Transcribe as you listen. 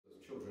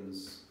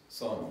children's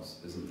songs,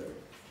 isn't there?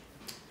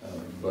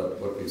 But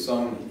what we've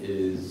sung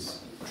is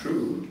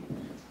true,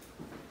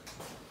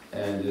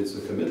 and it's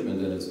a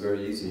commitment, and it's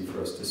very easy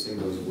for us to sing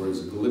those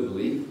words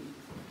glibly,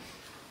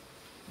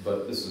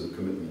 but this is a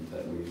commitment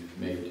that we've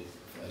made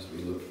as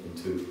we look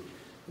into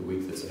the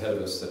week that's ahead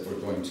of us, that we're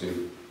going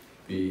to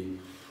be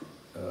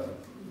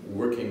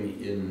working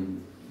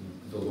in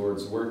the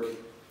Lord's work,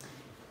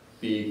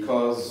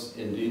 because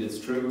indeed it's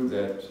true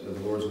that the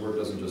Lord's work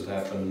doesn't just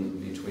happen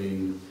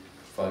between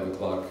 5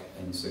 o'clock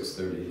and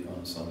 6:30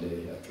 on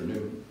Sunday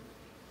afternoon,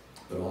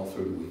 but all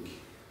through the week.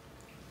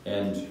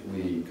 And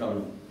we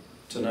come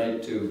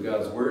tonight to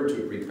God's Word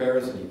to prepare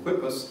us and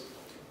equip us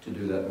to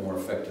do that more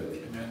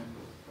effectively. Amen.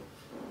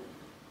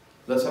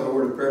 Let's have a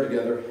word of prayer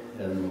together,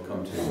 and then we'll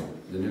come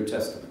to the New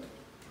Testament.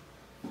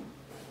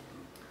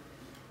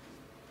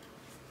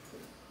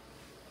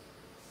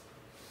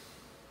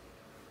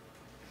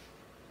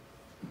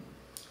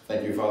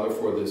 Thank you, Father,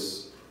 for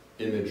this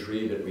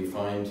imagery that we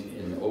find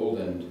in Old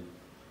and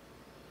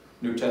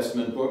New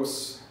Testament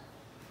books.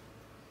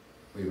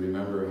 We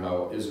remember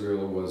how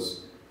Israel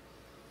was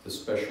the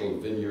special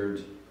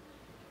vineyard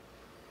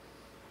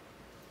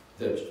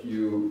that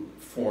you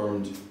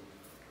formed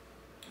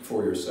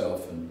for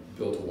yourself and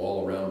built a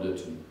wall around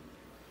it and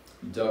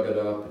dug it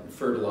up and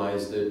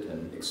fertilized it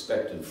and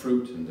expected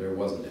fruit, and there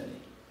wasn't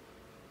any.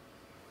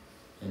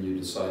 And you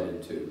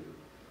decided to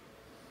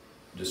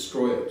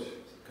destroy it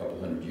a couple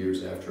hundred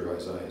years after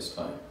Isaiah's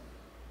time.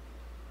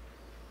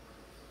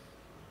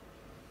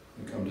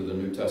 We come to the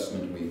New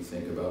Testament, we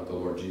think about the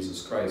Lord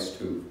Jesus Christ,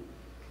 who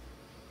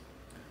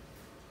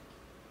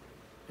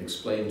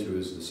explained to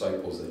his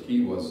disciples that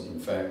he was, in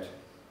fact,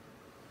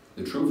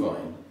 the true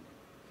vine,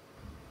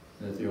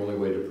 and that the only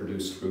way to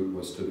produce fruit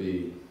was to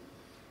be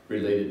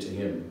related to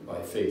him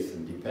by faith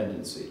and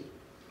dependency.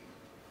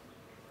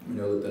 We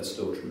know that that's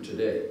still true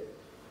today.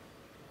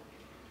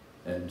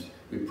 And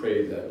we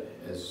pray that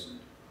as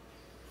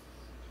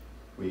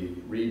we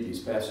read these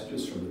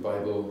passages from the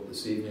Bible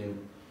this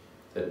evening,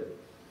 that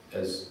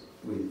as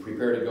we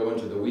prepare to go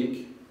into the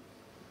week,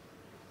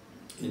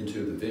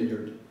 into the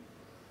vineyard,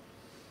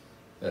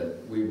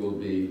 that we will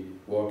be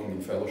walking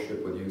in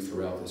fellowship with you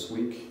throughout this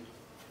week,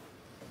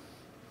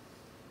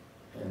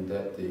 and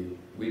that the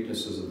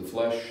weaknesses of the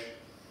flesh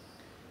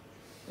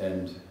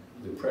and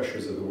the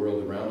pressures of the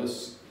world around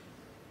us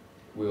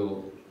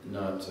will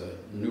not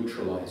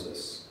neutralize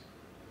us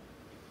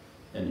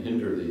and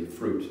hinder the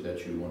fruit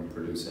that you want to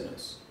produce in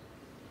us.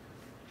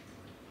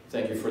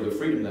 Thank you for the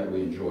freedom that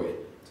we enjoy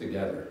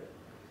together.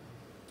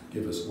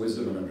 Give us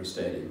wisdom and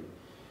understanding.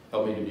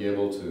 Help me to be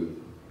able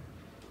to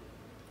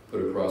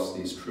put across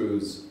these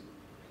truths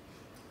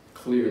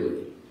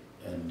clearly,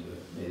 and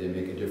may they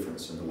make a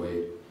difference in the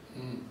way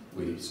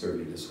we serve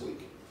you this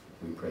week.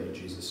 We pray in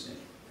Jesus' name.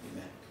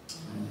 Amen.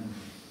 Amen.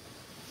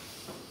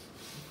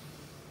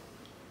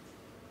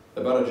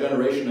 About a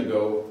generation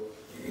ago,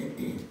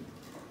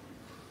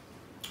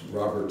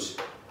 Robert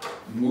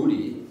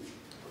Moody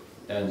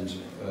and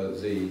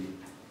the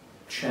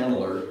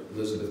channeler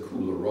Elizabeth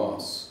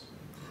Kubler-Ross,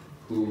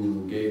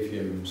 who gave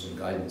him some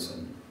guidance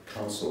and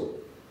counsel,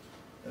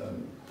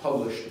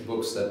 published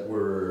books that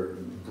were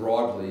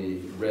broadly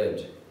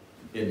read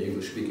in the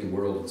English-speaking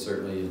world, and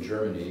certainly in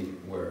Germany,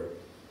 where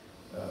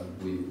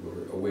we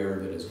were aware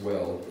of it as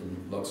well,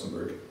 in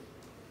Luxembourg.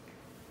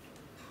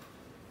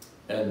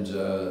 And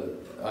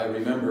I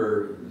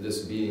remember this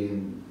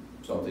being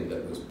something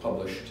that was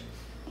published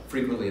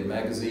frequently in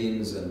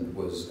magazines and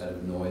was kind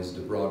of noised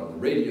abroad on the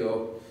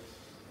radio.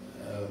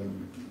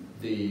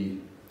 The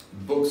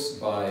books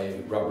by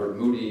Robert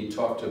Moody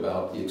talked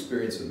about the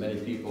experience of many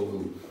people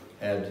who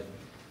had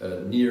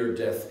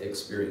near-death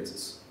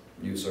experiences.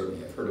 You certainly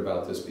have heard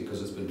about this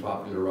because it's been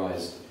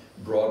popularized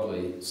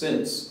broadly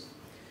since.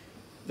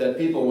 That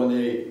people, when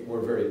they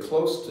were very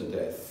close to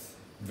death,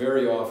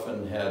 very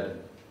often had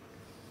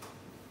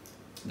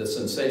the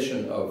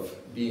sensation of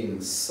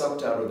being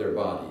sucked out of their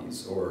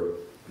bodies or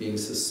being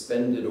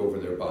suspended over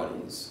their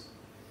bodies,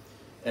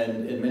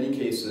 and in many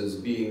cases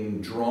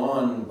being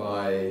drawn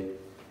by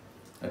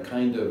a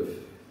kind of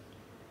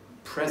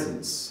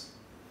presence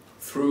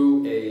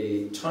through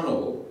a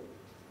tunnel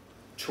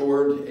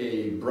toward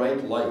a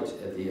bright light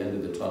at the end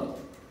of the tunnel.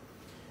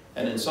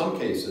 And in some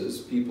cases,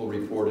 people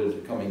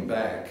reported coming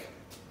back,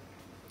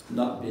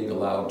 not being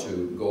allowed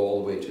to go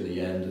all the way to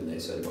the end, and they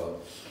said, well,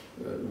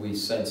 we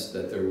sensed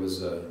that there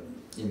was an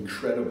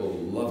incredible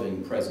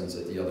loving presence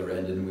at the other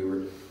end, and we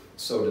were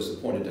so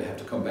disappointed to have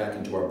to come back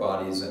into our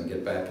bodies and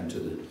get back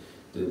into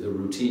the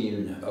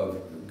routine of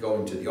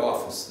going to the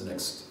office the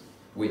next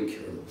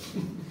week. Or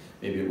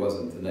maybe it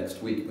wasn't the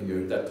next week. When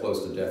you're that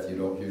close to death, you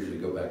don't usually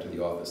go back to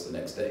the office the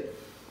next day.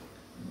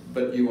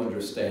 But you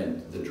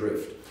understand the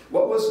drift.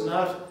 What was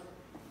not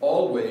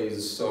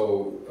always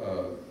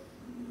so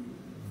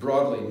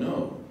broadly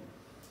known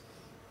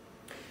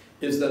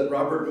is that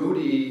Robert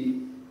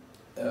Moody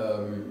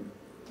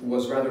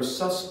was rather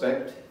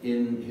suspect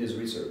in his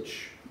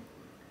research.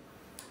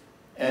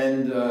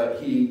 And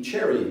he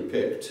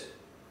cherry-picked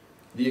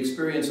the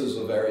experiences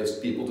of various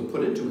people to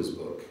put into his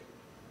book.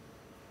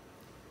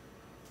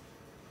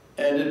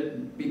 And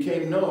it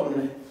became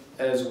known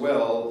as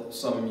well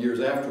some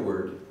years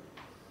afterward,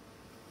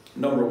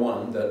 number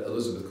one, that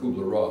Elisabeth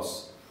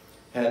Kubler-Ross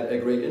had a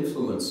great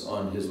influence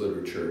on his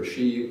literature.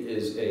 She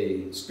is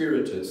a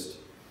spiritist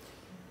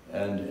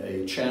and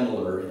a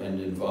channeler and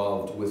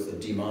involved with the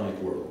demonic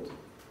world.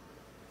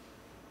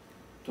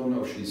 Don't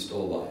know if she's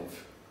still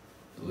alive,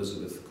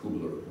 Elisabeth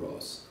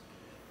Kubler-Ross.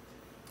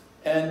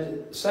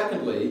 And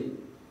secondly,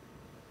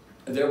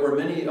 there were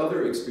many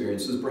other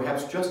experiences,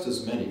 perhaps just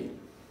as many,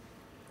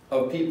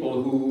 of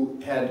people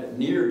who had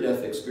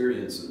near-death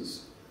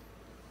experiences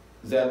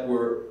that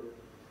were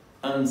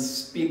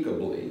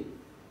unspeakably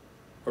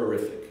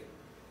horrific.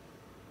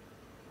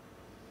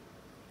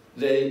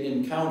 They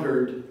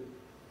encountered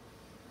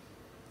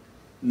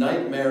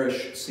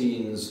nightmarish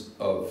scenes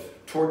of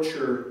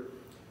torture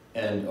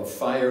and of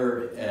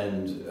fire,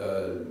 and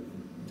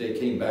they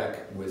came back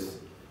with,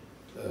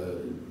 I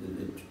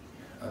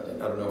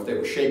don't know if they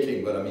were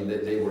shaking, but I mean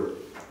they were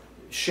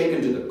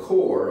shaken to the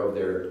core of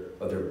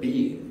their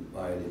being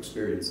by the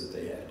experience that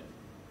they had.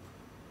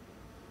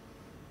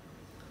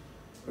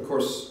 Of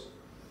course,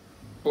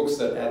 books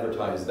that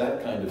advertise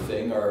that kind of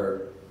thing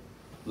are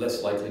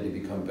less likely to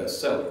become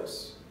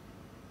bestsellers.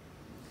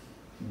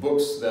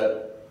 Books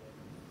that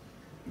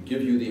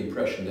give you the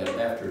impression that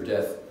after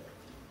death,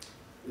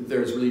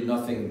 there's really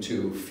nothing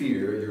to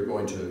fear. You're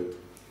going to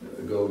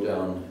go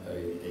down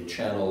a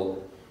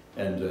channel,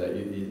 and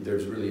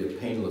there's really a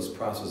painless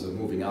process of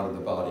moving out of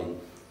the body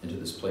into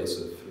this place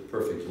of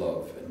perfect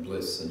love and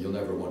bliss, and you'll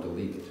never want to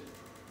leave it.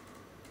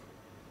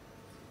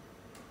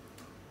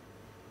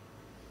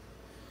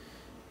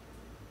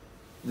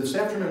 This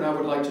afternoon I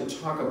would like to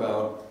talk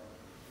about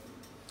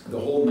the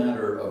whole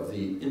matter of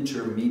the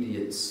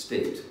intermediate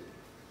state,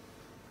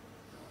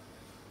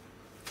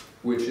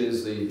 which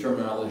is the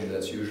terminology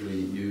that's usually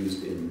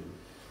used in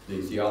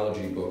the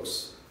theology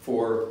books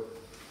for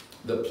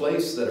the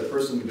place that a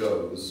person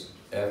goes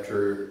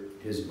after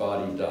his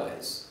body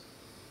dies.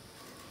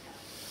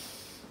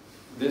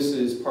 This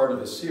is part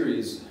of a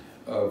series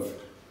of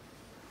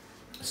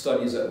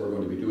studies that we're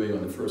going to be doing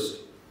on the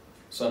first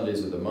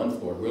Sundays of the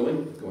month, Lord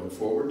willing, going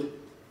forward,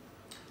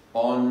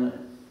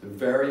 on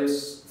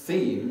various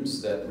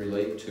themes that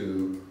relate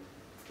to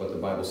what the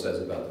Bible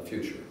says about the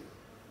future.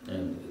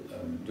 And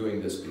I'm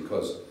doing this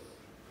because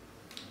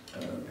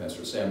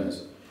Pastor Sam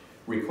has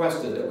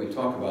requested that we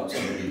talk about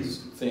some of these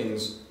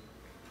things,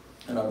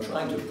 and I'm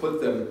trying to put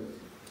them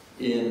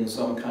in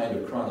some kind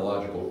of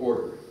chronological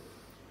order.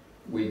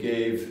 We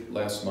gave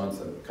last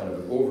month a kind of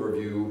an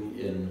overview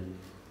in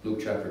Luke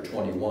chapter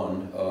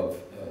 21 of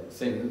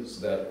things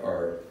that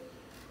were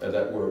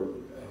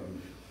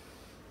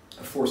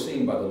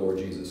foreseen by the Lord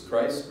Jesus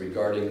Christ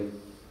regarding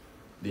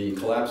the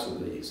collapse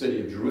of the city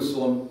of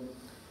Jerusalem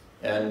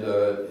and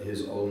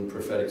his own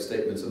prophetic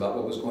statements about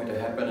what was going to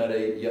happen at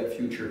a yet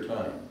future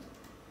time.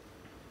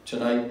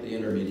 Tonight, the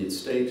intermediate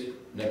state.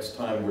 Next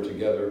time we're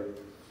together,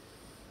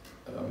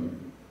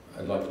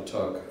 I'd like to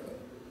talk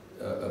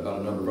about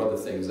a number of other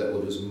things that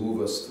will just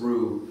move us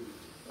through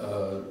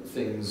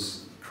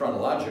things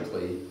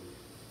chronologically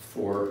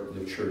for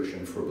the church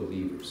and for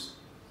believers.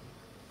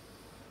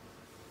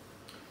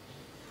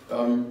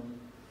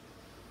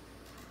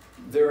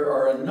 There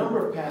are a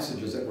number of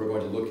passages that we're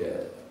going to look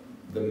at.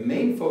 The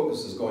main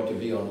focus is going to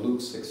be on Luke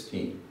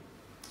 16.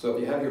 So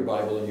if you have your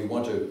Bible and you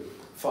want to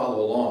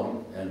follow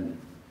along, and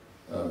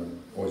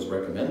always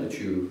recommend that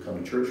you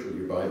come to church with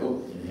your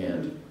Bible in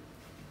hand.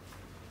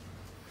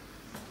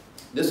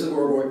 This is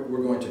where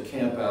we're going to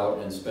camp out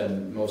and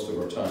spend most of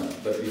our time.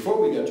 But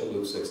before we get to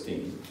Luke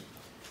 16,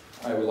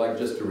 I would like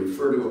just to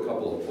refer to a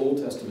couple of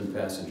Old Testament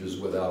passages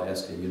without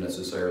asking you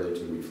necessarily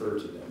to refer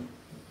to them.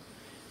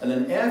 And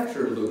then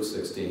after Luke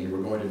 16,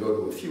 we're going to go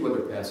to a few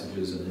other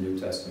passages in the New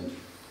Testament,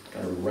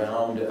 kind of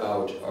round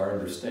out our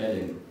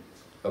understanding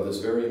of this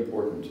very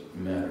important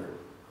matter.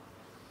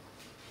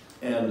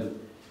 And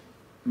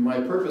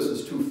my purpose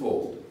is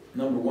twofold.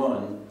 Number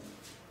one,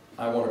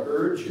 I want to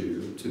urge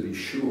you to be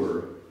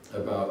sure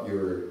about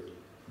your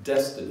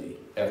destiny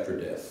after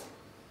death.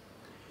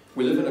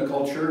 We live in a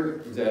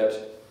culture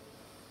that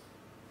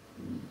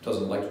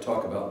doesn't like to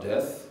talk about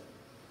death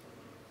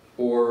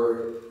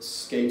or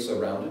skates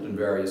around it in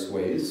various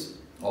ways,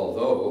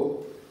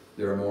 although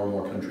there are more and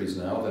more countries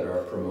now that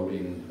are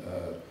promoting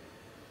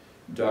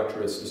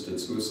doctor-assisted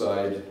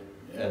suicide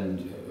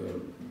and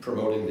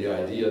promoting the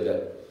idea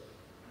that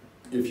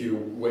if you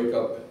wake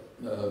up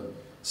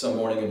some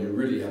morning and you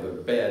really have a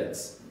bad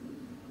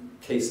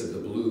case of the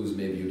blues,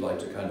 maybe you'd like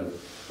to kind of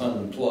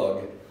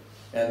unplug,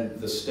 and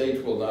the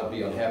state will not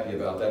be unhappy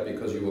about that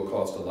because you will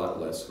cost a lot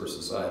less for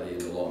society in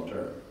the long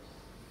term.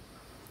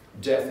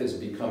 Death is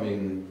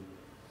becoming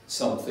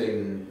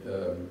something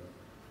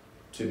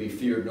to be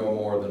feared no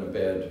more than a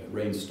bad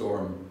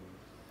rainstorm,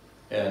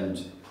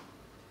 and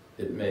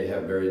it may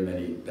have very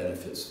many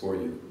benefits for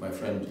you. My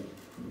friend,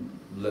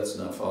 let's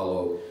not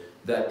follow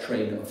that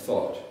train of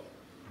thought,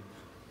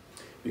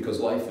 because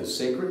life is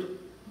sacred.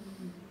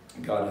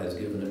 God has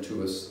given it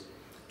to us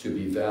to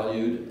be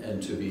valued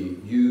and to be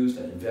used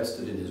and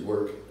invested in His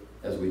work,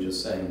 as we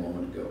just sang a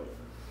moment ago.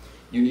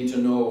 You need to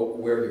know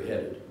where you're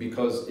headed,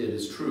 because it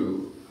is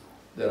true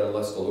that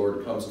unless the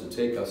Lord comes to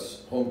take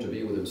us home to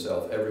be with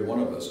himself, every one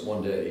of us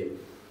one day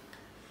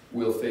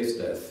will face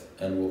death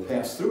and will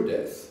pass through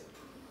death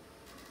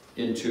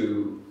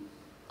into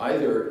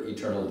either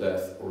eternal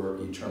death or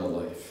eternal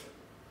life.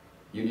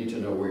 You need to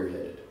know where you're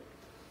headed.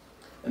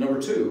 And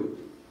number two,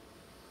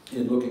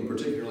 in looking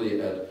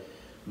particularly at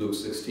Luke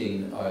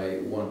 16, I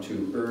want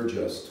to urge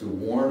us to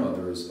warn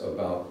others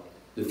about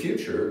the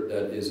future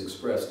that is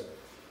expressed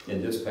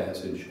in this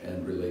passage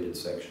and related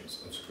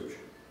sections of Scripture.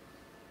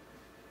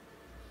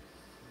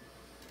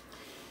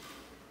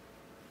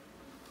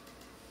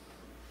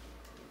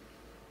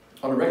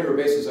 On a regular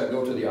basis, I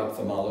go to the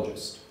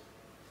ophthalmologist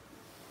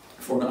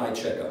for an eye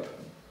checkup.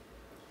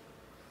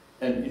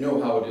 And you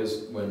know how it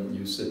is when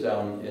you sit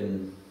down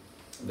in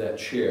that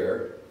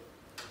chair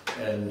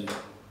and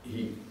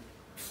he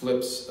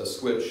flips a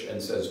switch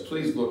and says,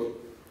 please look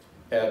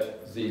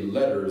at the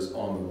letters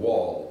on the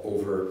wall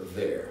over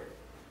there.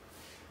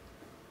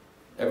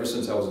 Ever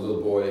since I was a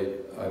little boy,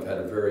 I've had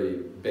a very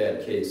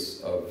bad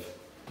case of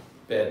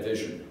bad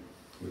vision,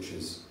 which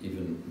is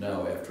even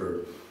now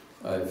after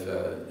I've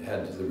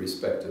had the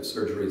respective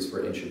surgeries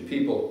for ancient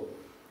people.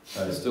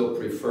 I still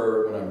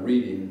prefer, when I'm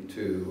reading,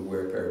 to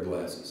wear a pair of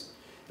glasses.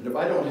 And if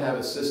I don't have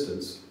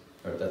assistance,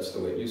 or that's the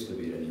way it used to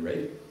be at any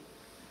rate,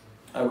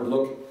 I would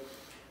look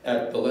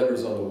at the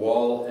letters on the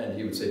wall and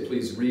he would say,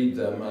 please read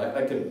them.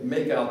 I could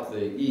make out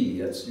the E,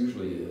 that's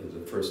usually the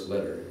first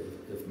letter,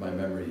 if my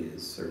memory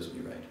serves me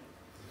right.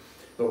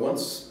 But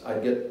once I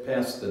get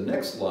past the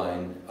next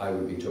line, I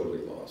would be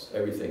totally lost.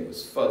 Everything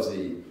was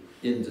fuzzy,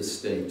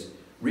 indistinct.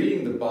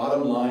 Reading the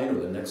bottom line or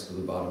the next to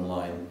the bottom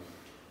line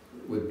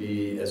would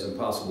be as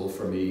impossible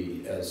for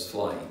me as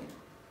flying.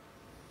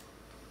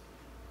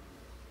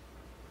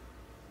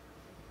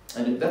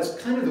 And that's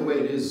kind of the way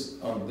it is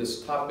on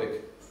this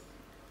topic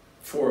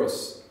for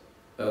us,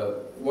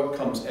 what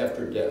comes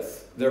after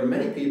death. There are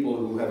many people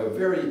who have a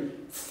very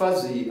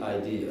fuzzy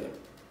idea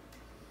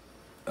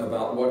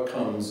about what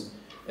comes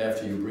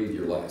after you breathe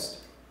your last.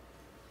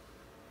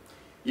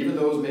 Even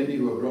those maybe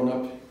who have grown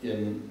up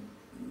in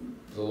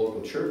the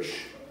local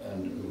church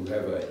and who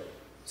have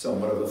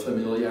somewhat of a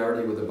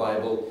familiarity with the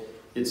Bible,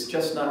 it's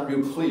just not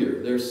real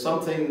clear. There's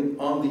something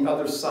on the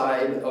other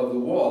side of the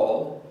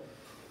wall,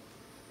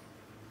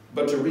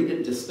 but to read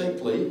it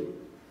distinctly,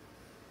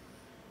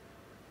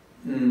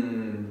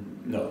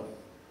 no,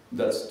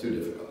 that's too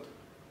difficult.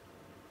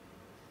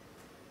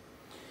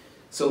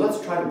 So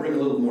let's try to bring a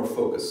little more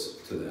focus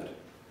to that.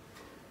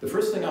 The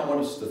first thing I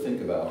want us to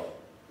think about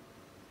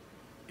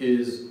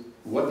is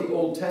what the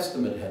Old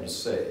Testament had to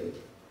say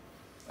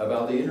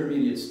about the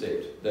intermediate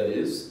state, that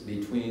is,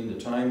 between the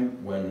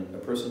time when a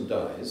person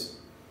dies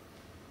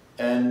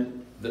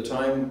and the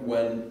time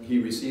when he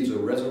receives a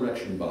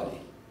resurrection body.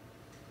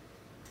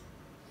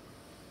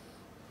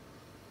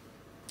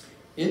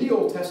 In the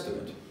Old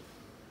Testament,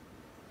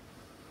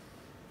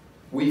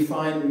 we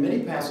find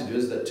many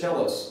passages that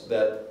tell us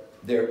that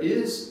there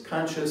is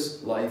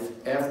conscious life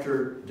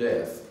after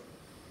death,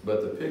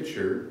 but the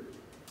picture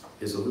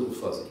is a little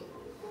fuzzy.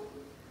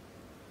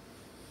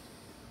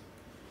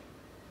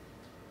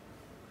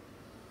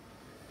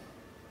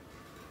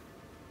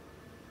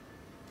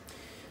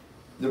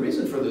 The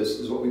reason for this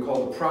is what we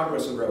call the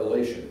progress of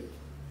revelation.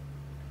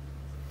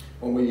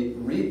 When we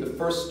read the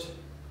first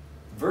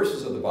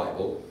verses of the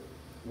Bible,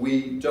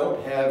 we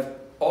don't have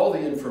all the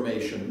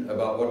information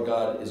about what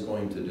God is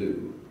going to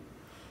do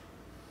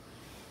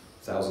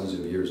thousands of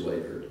years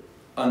later,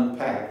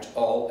 unpacked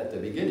all at the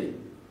beginning.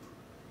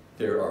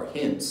 There are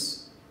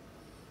hints.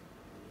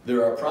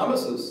 There are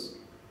promises.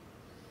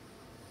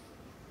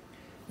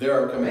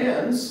 There are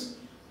commands,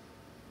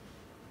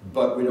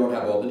 but we don't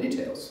have all the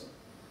details.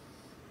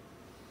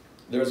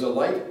 There's a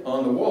light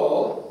on the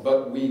wall,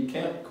 but we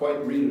can't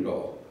quite read it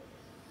all.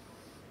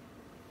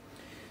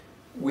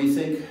 We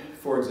think,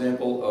 for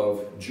example,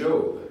 of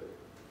Job,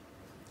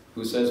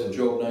 who says in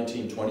Job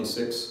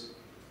 19:26,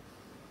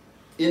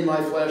 "In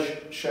my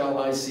flesh shall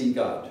I see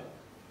God."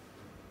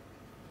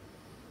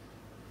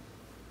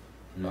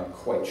 I'm not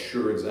quite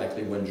sure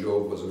exactly when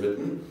Job was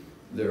written.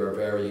 There are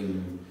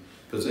varying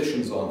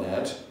positions on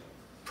that.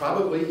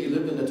 Probably he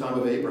lived in the time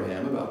of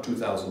Abraham, about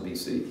 2000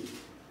 BC.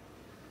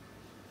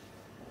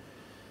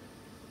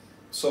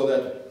 So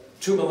that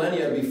 2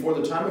 millennia before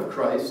the time of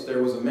Christ,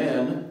 there was a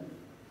man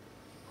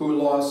who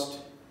lost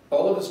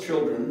all of his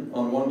children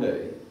on one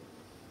day,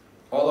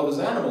 all of his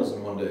animals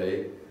in one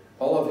day,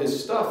 all of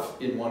his stuff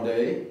in one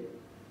day,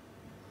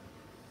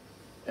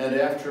 and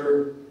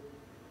after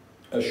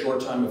a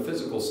short time of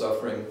physical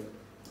suffering,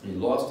 he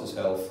lost his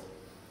health.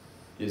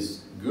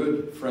 His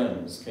good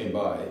friends came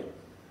by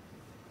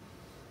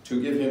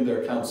to give him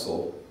their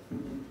counsel.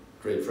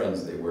 Great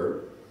friends they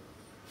were.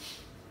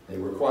 They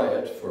were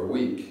quiet for a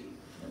week,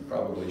 and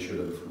probably should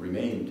have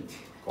remained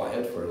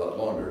quiet for a lot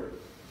longer.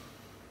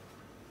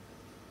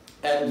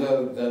 And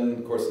then,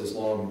 of course, this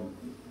long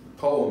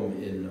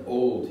poem in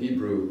Old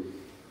Hebrew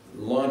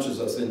launches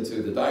us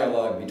into the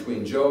dialogue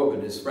between Job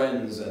and his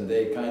friends, and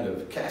they kind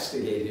of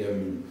castigate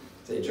him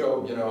Say,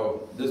 Job, you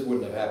know, this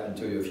wouldn't have happened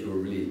to you if you were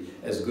really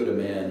as good a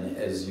man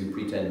as you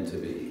pretend to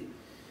be.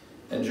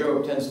 And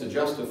Job tends to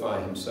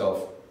justify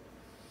himself.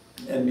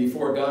 And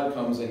before God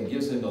comes and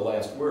gives him the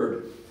last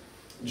word,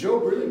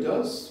 Job really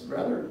does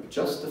rather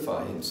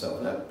justify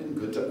himself. I've been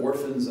good to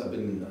orphans. I've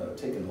been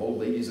taking old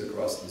ladies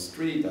across the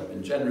street. I've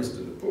been generous to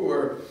the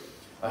poor.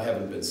 I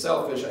haven't been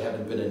selfish. I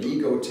haven't been an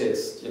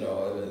egotist. You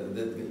know,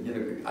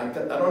 I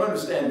don't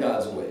understand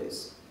God's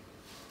ways.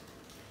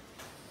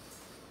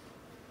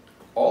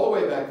 All the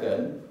way back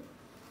then,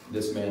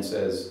 this man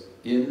says,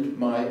 in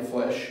my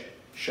flesh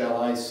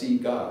shall I see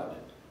God.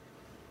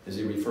 Is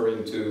he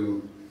referring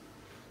to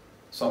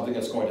something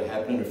that's going to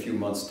happen in a few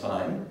months'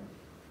 time?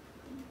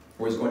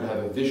 Or he's going to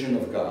have a vision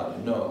of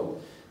God?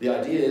 No. The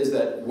idea is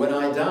that when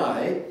I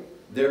die,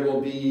 there will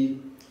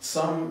be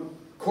some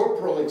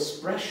corporal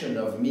expression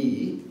of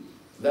me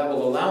that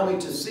will allow me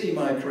to see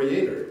my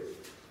Creator.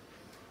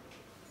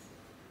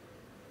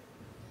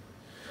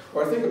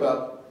 Or think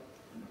about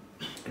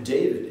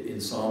David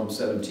in Psalm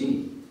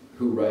 17,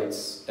 who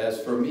writes,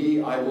 as for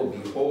me, I will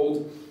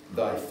behold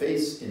thy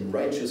face in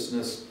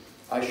righteousness.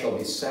 I shall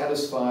be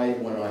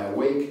satisfied when I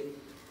awake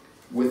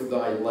with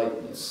thy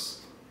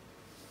likeness.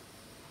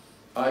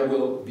 I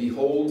will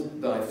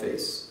behold thy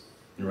face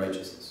in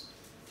righteousness.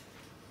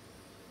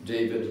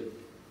 David,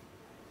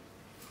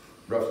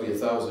 roughly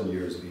 1,000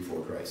 years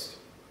before Christ.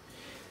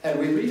 And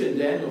we read in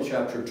Daniel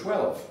chapter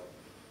 12,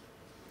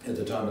 at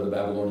the time of the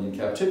Babylonian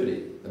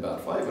captivity,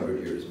 about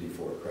 500 years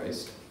before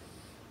Christ.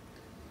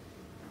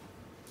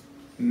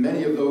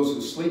 Many of those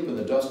who sleep in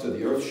the dust of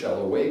the earth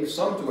shall awake,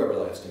 some to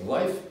everlasting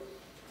life,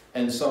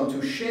 and some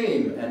to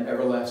shame and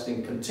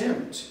everlasting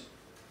contempt.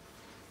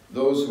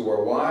 Those who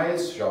are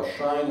wise shall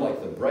shine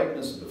like the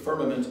brightness of the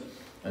firmament,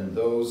 and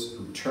those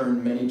who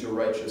turn many to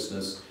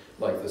righteousness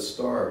like the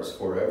stars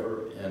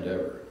forever and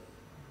ever.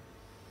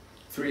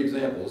 3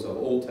 examples of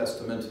Old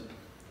Testament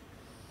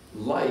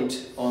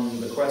light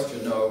on the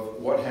question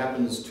of what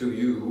happens to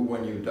you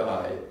when you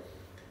die,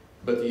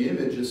 but the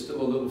image is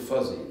still a little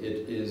fuzzy.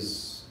 It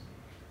is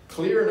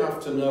clear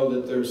enough to know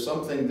that there's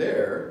something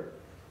there,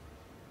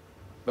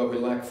 but we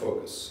lack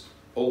focus.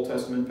 Old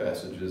Testament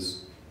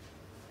passages,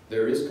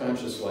 there is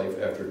conscious life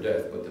after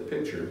death, but the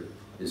picture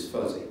is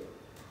fuzzy.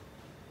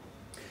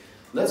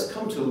 Let's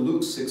come to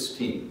Luke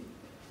 16,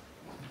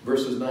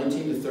 verses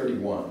 19 to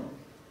 31.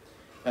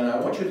 And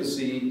I want you to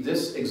see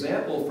this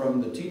example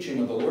from the teaching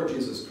of the Lord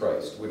Jesus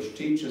Christ, which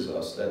teaches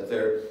us that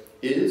there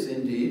is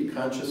indeed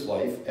conscious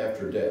life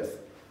after death,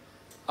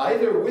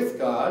 either with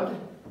God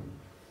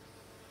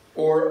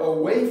or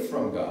away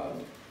from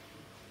God.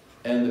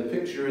 And the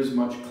picture is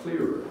much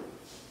clearer.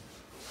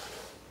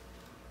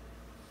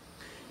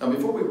 Now,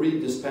 before we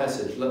read this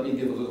passage, let me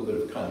give a little bit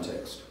of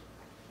context.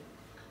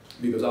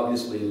 Because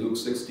obviously Luke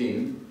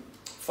 16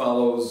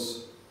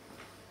 follows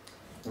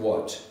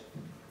what?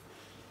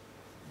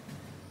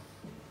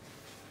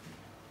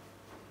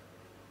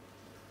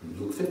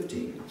 Luke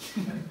 15.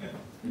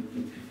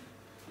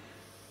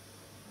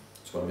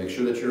 Just want to make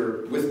sure that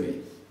you're with me.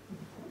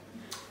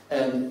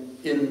 And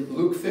in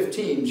Luke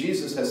 15,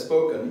 Jesus has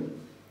spoken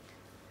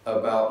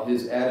about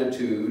his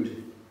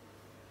attitude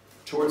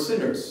toward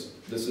sinners.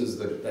 This is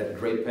that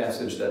great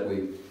passage that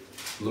we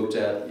looked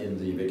at in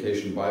the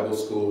Vacation Bible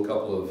School a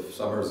couple of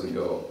summers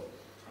ago.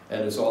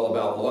 And it's all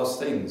about lost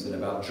things and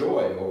about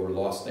joy over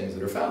lost things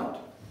that are found.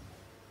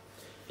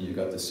 And you've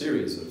got the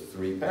series of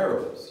 3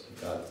 parables.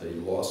 You've got the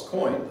lost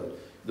coin,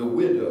 the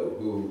widow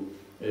who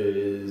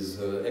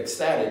is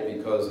ecstatic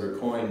because her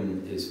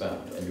coin is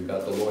found. And you've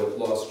got the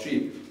lost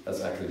sheep.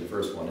 That's actually the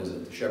first one, isn't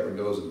it? The shepherd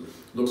goes and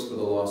looks for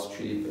the lost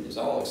sheep, and he's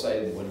all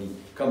excited when he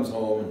comes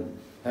home and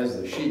has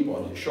the sheep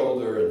on his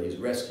shoulder, and he's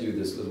rescued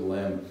this little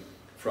lamb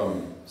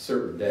from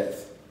certain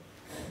death.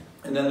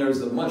 And then there's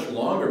the much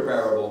longer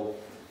parable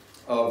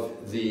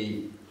of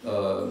the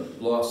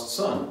lost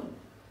son,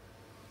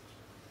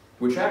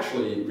 which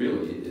actually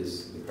really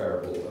is the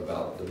parable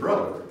about the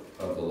brother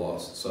of the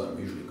lost son.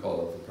 We usually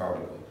call it the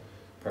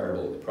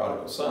parable of the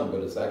prodigal son,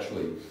 but it's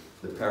actually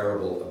the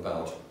parable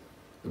about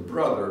the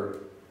brother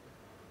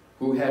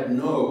who had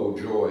no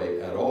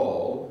joy at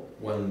all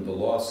when the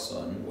lost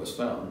son was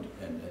found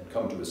and had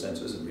come to his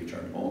senses and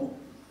returned home.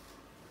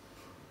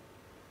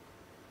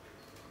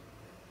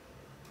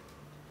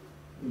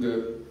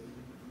 The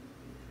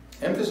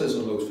emphasis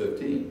in Luke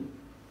 15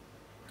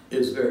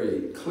 is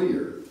very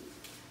clear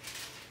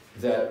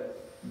that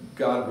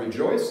God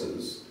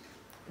rejoices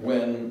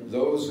when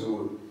those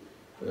who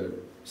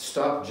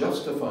stop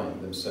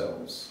justifying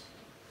themselves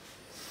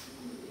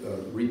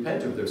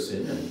repent of their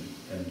sin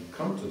and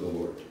come to the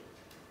Lord.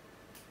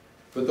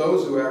 But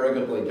those who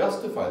arrogantly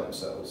justify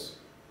themselves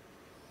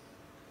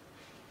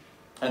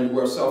and who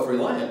are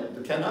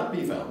self-reliant cannot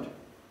be found.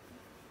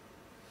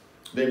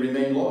 They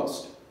remain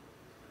lost.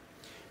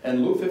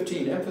 And Luke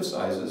 15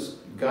 emphasizes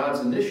God's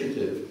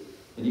initiative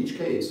in each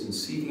case in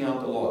seeking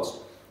out the lost.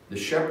 The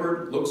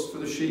shepherd looks for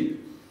the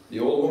sheep. The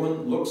old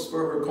woman looks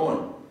for her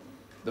coin.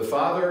 The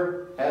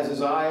father has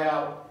his eye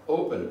out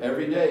open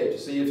every day to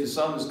see if his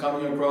son is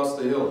coming across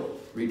the hill,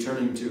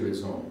 returning to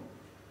his home.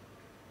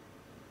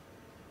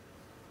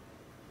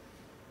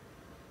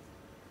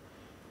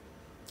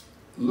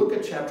 look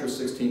at chapter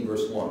 16,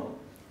 verse 1.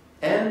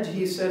 And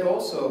he said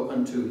also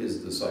unto his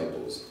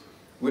disciples,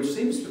 which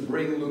seems to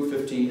bring Luke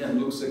 15 and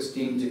Luke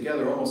 16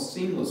 together almost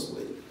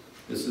seamlessly.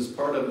 This is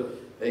part of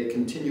a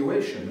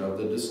continuation of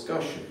the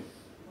discussion.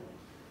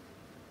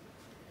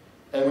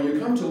 And when you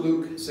come to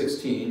Luke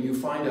 16, you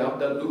find out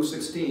that Luke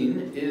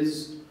 16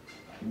 is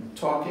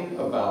talking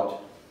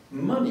about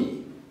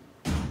money.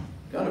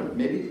 Kind of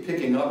maybe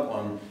picking up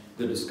on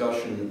the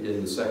discussion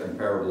in the second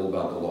parable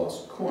about the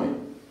lost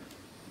coin.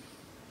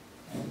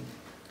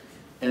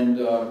 And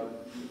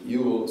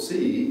you will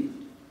see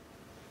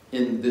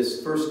in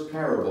this first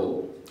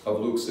parable of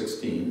Luke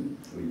 16,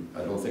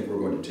 I don't think we're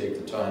going to take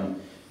the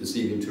time this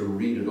evening to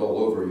read it all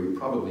over. You're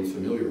probably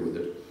familiar with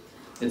it.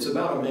 It's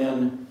about a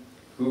man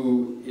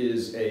who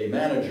is a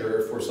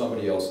manager for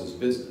somebody else's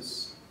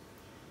business.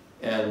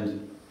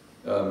 And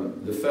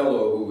the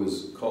fellow who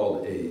is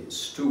called a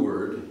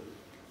steward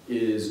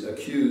is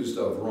accused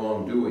of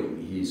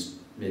wrongdoing. He's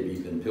maybe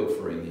been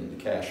pilfering in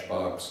the cash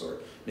box, or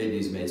maybe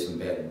he's made some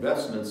bad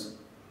investments,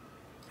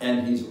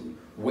 and he's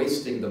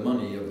wasting the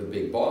money of the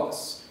big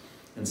boss.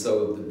 And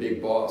so the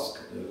big boss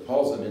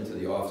calls him into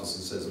the office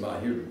and says, "I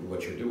hear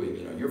what you're doing,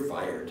 you're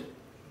fired."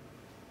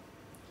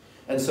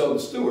 And so the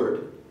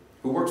steward,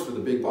 who works for the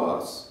big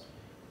boss,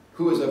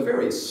 who is a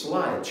very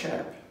sly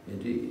chap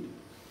indeed,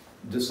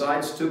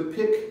 decides to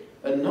pick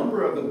a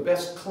number of the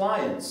best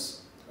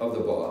clients of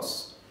the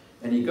boss,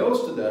 and he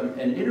goes to them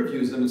and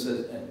interviews them and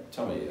says,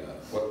 "Tell me,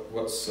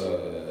 what's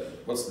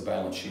the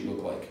balance sheet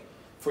look like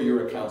for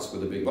your accounts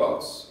with the big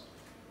boss?"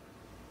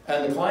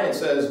 And the client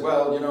says,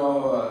 "Well,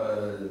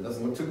 it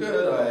doesn't look too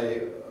good.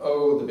 I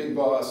owe the big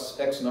boss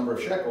X number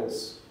of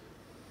shekels."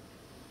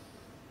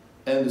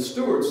 And the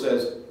steward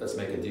says, "Let's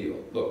make a deal.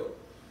 Look,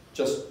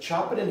 just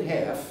chop it in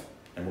half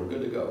and we're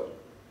good to go."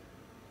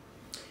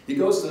 He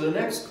goes to the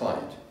next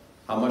client.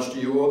 "How much do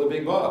you owe the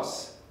big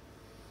boss?"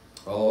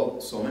 "Oh,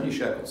 so many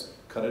shekels."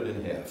 "Cut it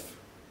in half."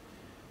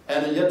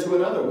 And yet to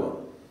another one.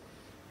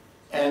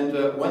 And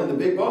when the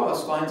big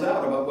boss finds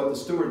out about what the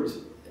steward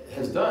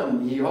has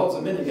done, he hauls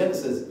him in again and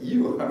says,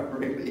 "You are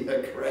really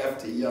a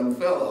crafty young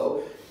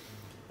fellow.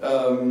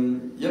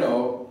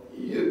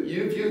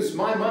 You've used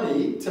my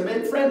money to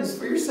make friends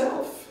for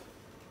yourself."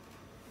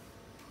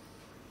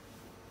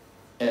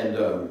 And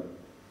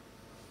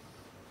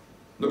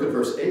look at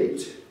verse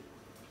 8.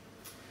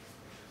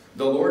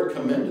 "The Lord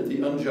commended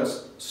the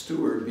unjust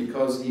steward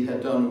because he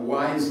had done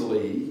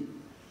wisely."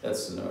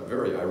 That's a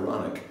very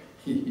ironic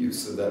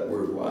use of that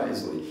word,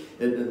 wisely.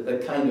 A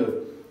kind of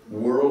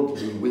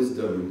worldly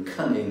wisdom,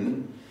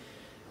 cunning.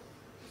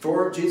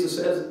 "For," Jesus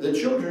says, "the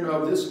children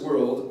of this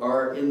world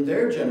are in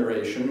their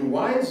generation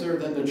wiser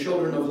than the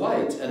children of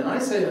light. And I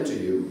say unto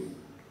you,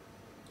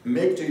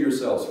 make to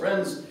yourselves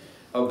friends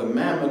of the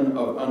mammon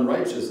of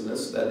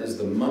unrighteousness," that is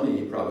the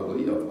money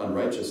probably of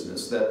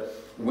unrighteousness, "that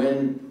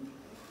when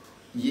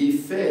ye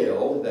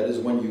fail," that is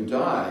when you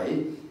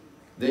die,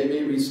 "they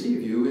may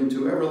receive you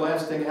into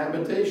everlasting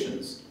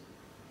habitations."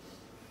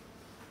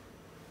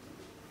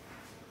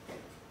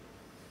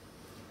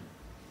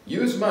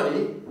 Use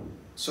money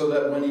so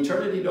that when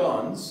eternity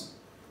dawns,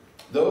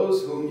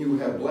 those whom you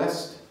have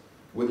blessed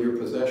with your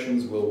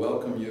possessions will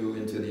welcome you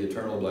into the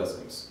eternal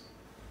blessings.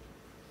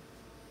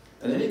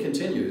 And then he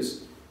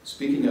continues,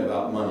 speaking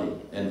about money,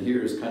 and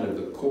here's kind of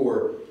the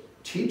core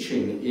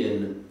teaching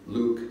in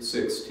Luke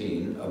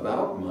 16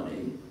 about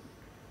money.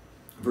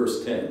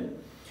 Verse 10,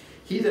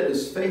 "He that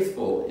is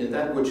faithful in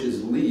that which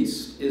is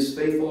least is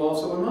faithful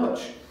also in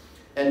much.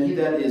 And he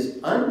that is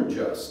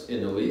unjust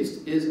in the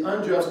least is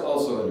unjust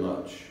also in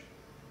much."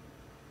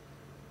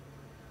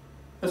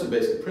 That's a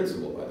basic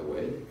principle, by the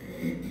way,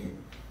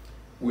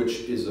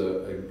 which is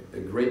a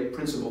great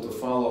principle to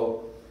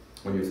follow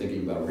when you're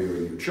thinking about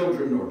rearing your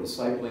children or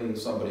discipling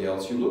somebody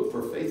else. You look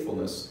for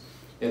faithfulness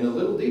in a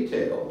little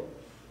detail,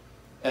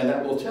 and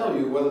that will tell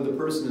you whether the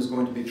person is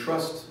going to be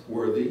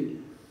trustworthy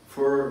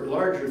for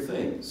larger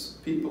things.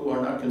 People who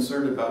are not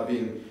concerned about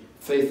being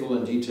faithful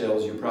in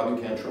details, you probably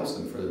can't trust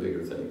them for the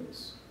bigger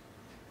things.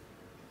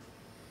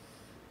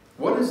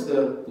 What is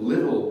the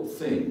little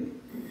thing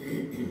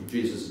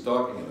Jesus is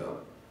talking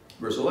about?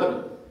 Verse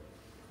 11,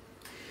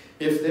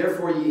 "If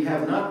therefore ye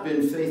have not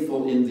been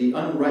faithful in the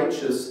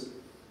unrighteous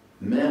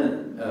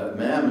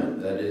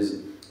mammon," that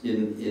is,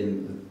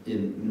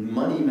 in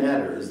money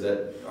matters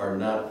that are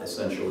not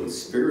essentially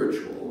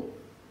spiritual,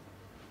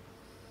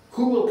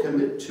 "who will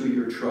commit to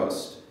your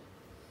trust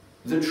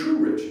the true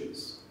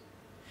riches?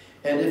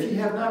 And if ye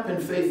have not been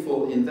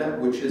faithful in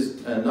that which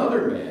is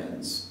another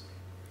man's,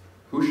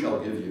 who shall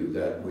give you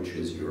that which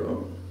is your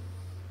own?"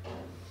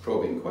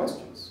 Probing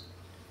questions.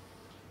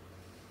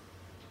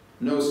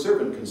 "No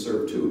servant can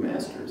serve two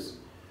masters,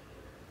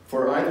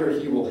 for either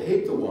he will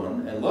hate the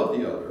one and love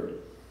the other,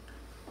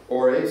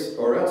 or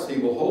else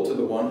he will hold to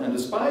the one and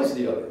despise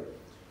the other.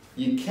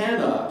 Ye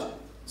cannot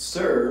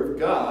serve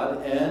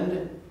God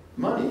and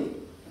money."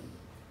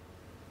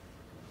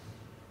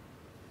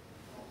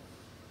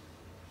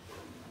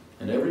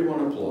 And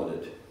everyone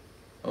applauded.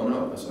 Oh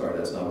no, sorry,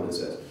 that's not what it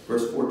says.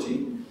 Verse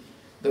 14,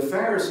 "The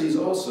Pharisees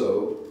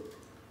also,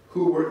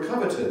 who were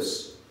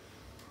covetous,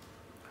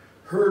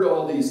 heard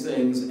all these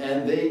things,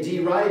 and they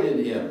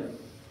derided him.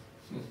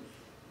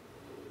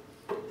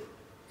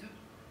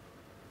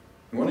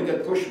 You want to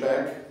get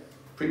pushback?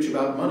 Preach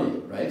about money,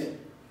 right?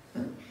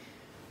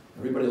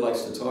 Everybody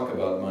likes to talk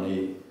about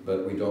money,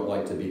 but we don't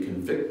like to be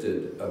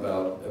convicted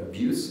about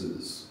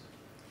abuses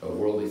of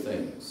worldly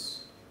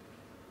things.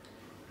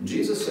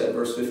 Jesus said,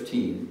 verse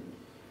 15,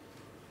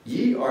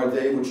 "Ye are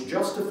they which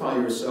justify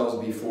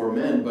yourselves before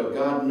men, but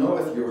God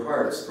knoweth your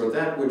hearts, for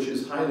that which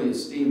is highly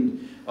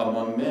esteemed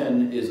among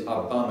men is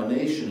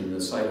abomination in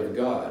the sight of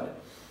God.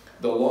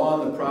 The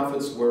law and the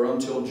prophets were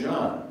until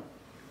John.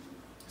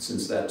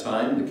 Since that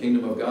time the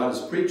kingdom of God is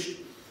preached,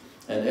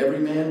 and every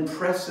man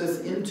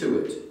presseth into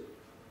it."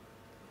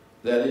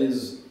 That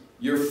is,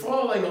 you're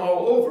falling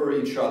all over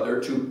each other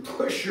to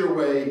push your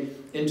way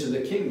into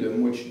the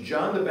kingdom which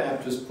John the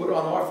Baptist put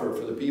on offer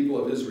for the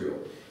people of Israel.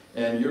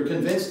 And you're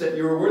convinced that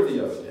you're worthy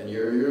of it, and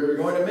you're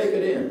going to make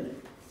it in.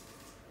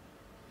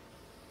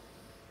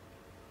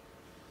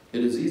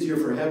 It is easier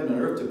for heaven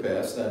and earth to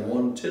pass than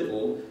one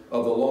tittle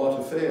of the law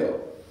to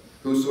fail.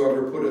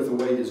 Whosoever putteth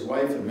away his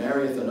wife and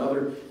marrieth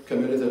another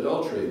committeth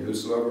adultery, and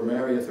whosoever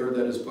marrieth her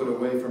that is put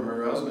away from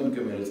her husband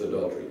committeth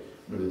adultery.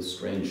 This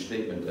strange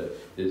statement that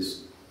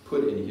is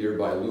put in here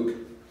by Luke.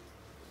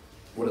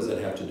 What does that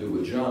have to do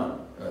with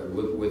John?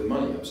 With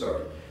money, I'm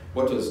sorry.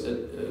 What does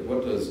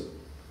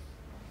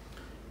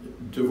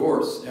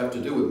divorce have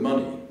to do with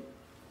money?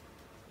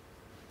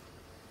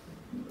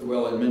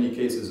 Well, in many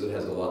cases it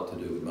has a lot to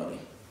do with money.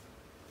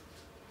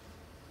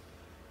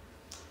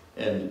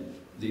 And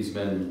these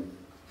men,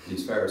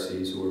 these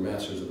Pharisees who were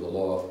masters of the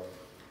law,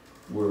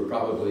 were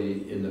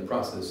probably in the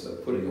process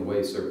of putting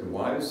away certain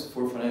wives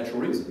for financial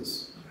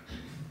reasons.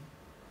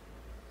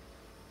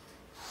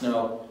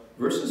 Now,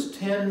 verses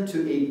 10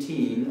 to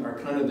 18 are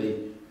kind of the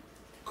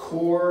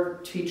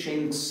core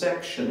teaching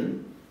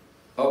section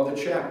of the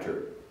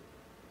chapter.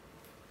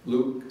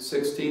 Luke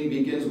 16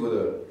 begins with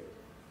a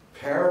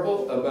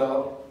parable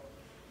about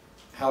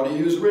how to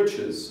use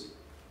riches.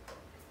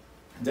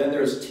 Then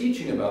there's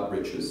teaching about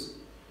riches.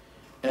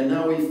 And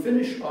now we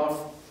finish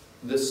off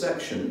this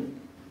section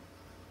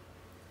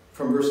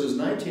from verses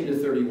 19 to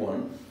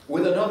 31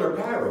 with another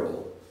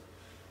parable,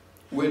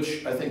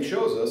 which I think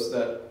shows us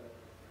that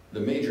the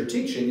major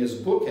teaching is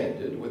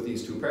bookended with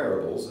these two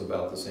parables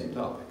about the same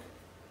topic.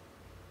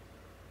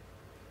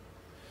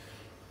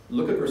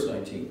 Look at verse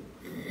 19.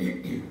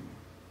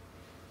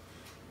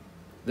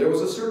 "There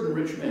was a certain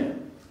rich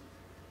man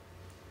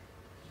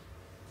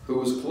who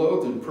was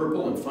clothed in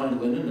purple and fine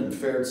linen and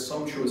fared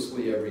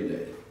sumptuously every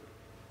day.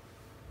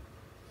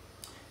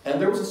 And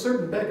there was a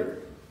certain beggar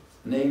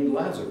named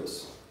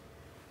Lazarus,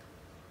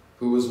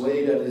 who was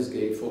laid at his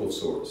gate full of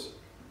sores,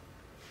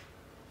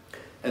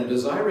 and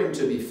desiring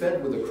to be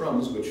fed with the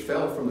crumbs which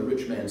fell from the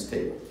rich man's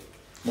table.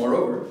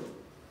 Moreover,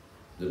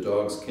 the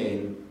dogs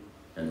came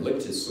and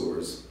licked his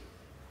sores,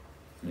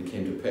 and it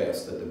came to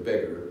pass that the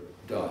beggar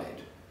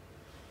died,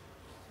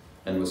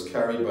 and was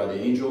carried by the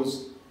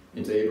angels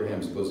into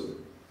Abraham's bosom.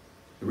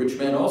 The rich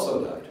man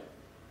also died,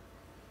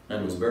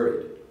 and was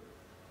buried.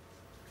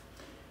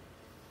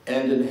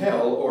 And in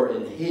hell, or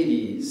in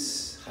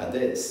Hades,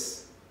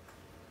 Hades,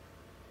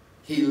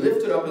 he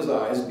lifted up his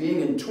eyes,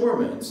 being in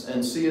torments,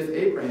 and seeth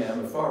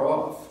Abraham afar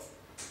off,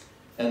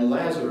 and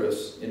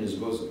Lazarus in his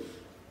bosom.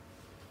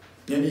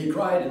 And he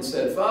cried and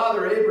said,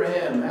 Father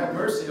Abraham, have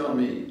mercy on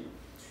me,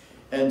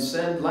 and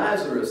send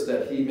Lazarus,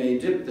 that he may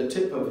dip the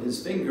tip of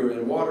his finger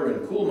in water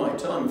and cool my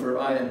tongue, for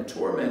I am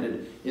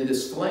tormented in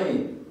this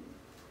flame.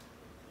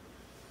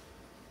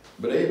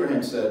 But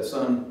Abraham said,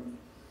 Son,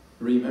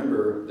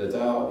 remember that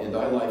thou in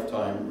thy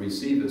lifetime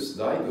receivest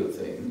thy good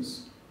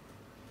things,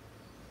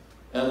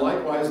 and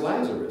likewise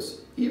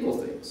Lazarus evil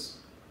things.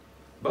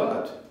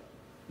 But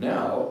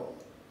now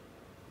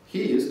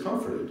he is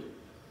comforted,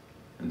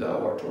 and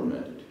thou art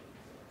tormented.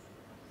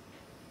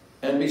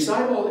 And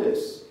beside all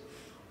this,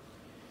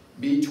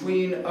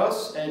 between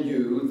us and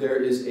you there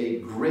is a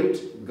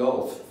great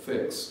gulf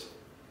fixed,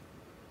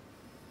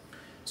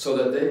 so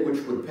that they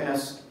which would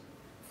pass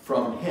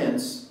from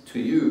hence to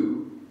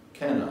you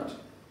cannot,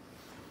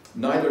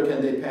 neither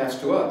can they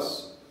pass to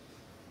us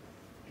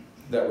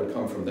that would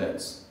come from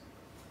thence.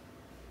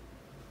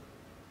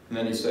 And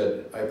then he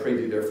said, I pray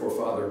thee therefore,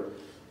 Father,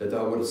 that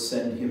thou wouldest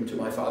send him to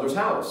my father's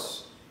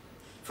house.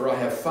 For I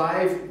have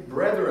 5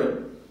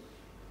 brethren,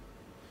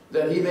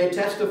 that he may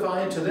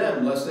testify unto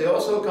them, lest they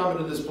also come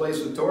into this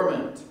place of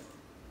torment.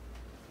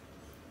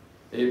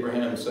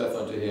 Abraham saith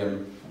unto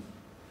him,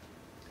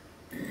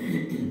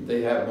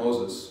 They have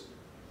Moses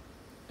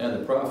and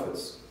the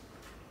prophets.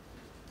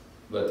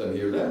 Let them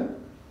hear them.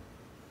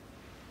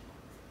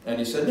 And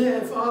he said,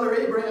 Nah, Father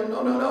Abraham,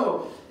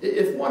 no.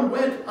 If one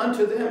went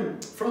unto them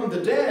from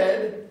the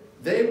dead,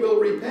 they will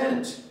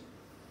repent.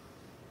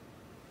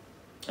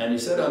 And he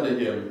said unto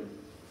him,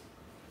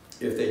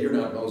 If they hear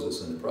not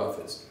Moses and the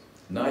prophets,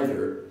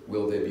 neither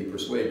will they be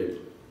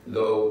persuaded,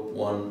 though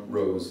one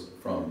rose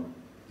from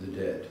the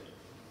dead.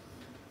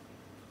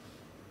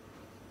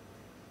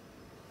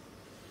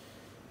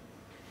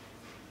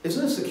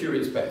 Isn't this a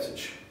curious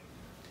passage?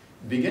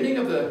 Beginning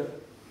of the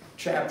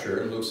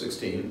chapter in Luke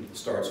 16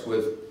 starts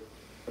with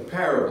a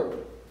parable.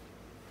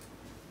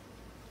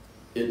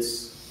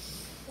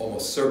 It's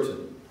almost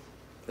certain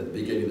at the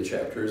beginning of the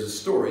chapter is a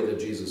story that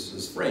Jesus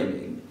is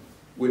framing,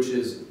 which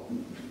is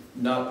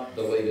not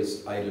the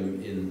latest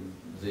item in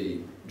the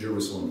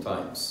Jerusalem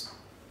Times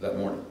that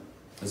morning.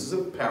 This is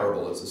a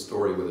parable, it's a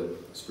story with a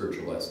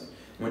spiritual lesson.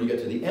 When you get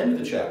to the end of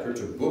the chapter,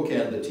 to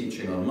bookend the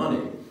teaching on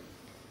money,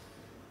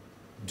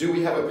 do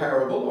we have a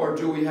parable or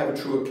do we have a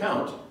true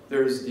account?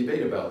 There is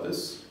debate about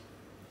this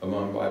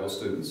among Bible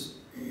students.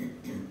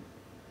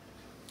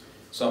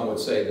 Some would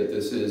say that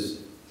this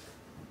is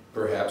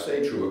perhaps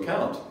a true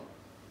account.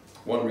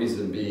 One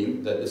reason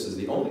being that this is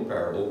the only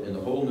parable in the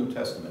whole New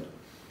Testament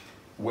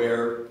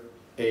where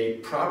a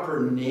proper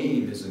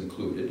name is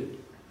included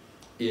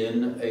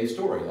in a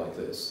story like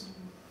this.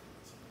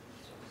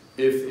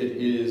 If it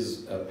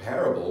is a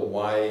parable,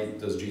 why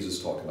does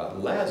Jesus talk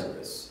about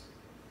Lazarus?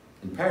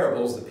 In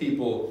parables, the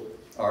people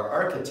are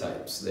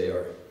archetypes.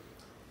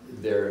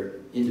 They're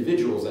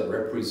individuals that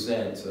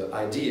represent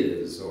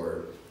ideas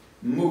or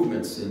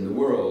movements in the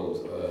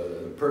world,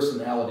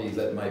 personalities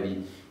that might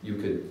be, you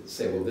could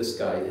say, well, this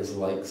guy is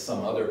like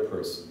some other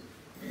person.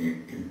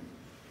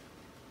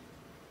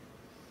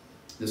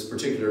 This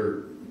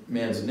particular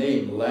man's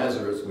name,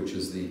 Lazarus, which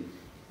is the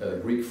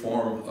Greek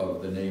form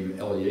of the name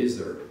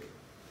Eliezer,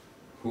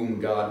 whom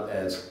God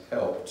has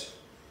helped,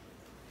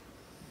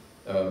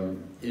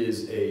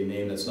 is a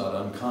name that's not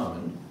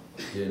uncommon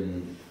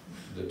in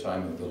the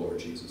time of the Lord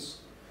Jesus.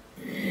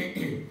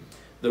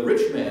 The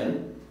rich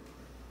man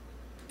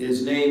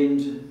is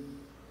named,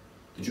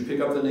 did you pick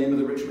up the name of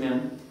the rich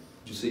man?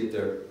 Did you see it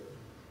there?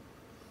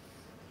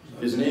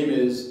 His name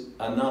is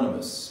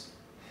Anonymous,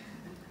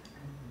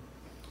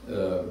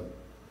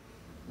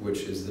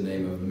 which is the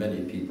name of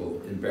many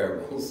people in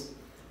parables.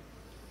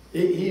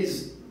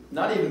 He's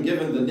not even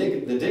given the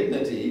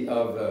dignity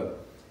of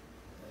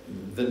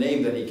the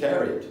name that he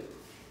carried.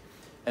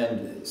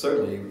 And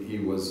certainly he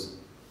was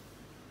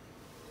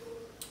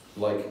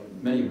like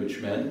many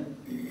rich men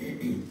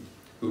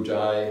who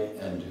die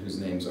and whose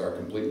names are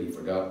completely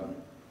forgotten.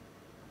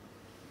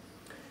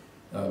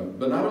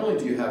 But not only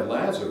do you have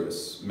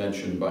Lazarus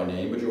mentioned by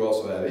name, but you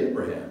also have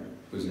Abraham,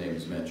 whose name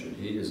is mentioned.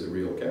 He is a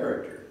real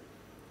character.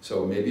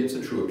 So maybe it's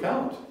a true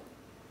account.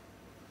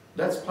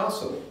 That's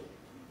possible.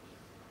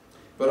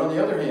 But on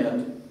the other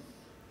hand,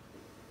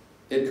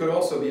 it could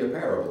also be a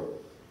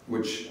parable,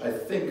 which I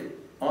think,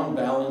 on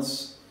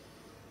balance,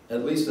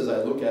 at least as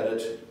I look at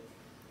it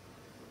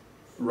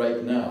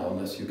right now,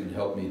 unless you can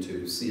help me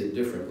to see it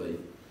differently,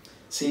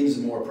 seems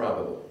more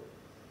probable.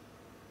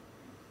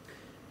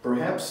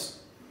 Perhaps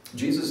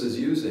Jesus is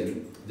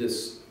using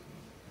this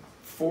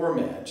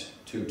format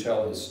to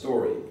tell his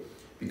story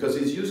because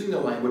he's using the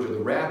language of the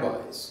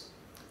rabbis.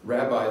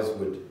 Rabbis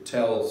would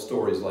tell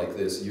stories like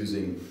this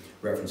using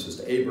references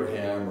to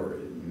Abraham or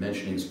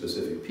mentioning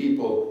specific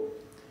people.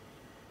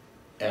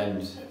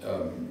 And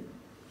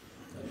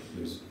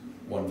there's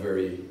one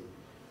very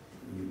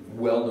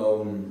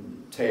well-known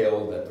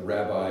tale that the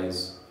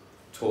rabbis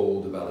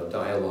told about a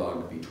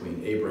dialogue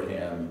between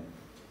Abraham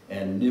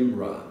and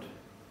Nimrod.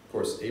 Of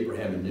course,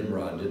 Abraham and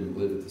Nimrod didn't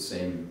live at the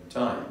same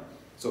time,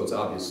 so it's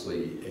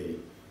obviously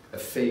a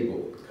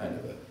fable, kind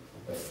of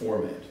a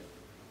format.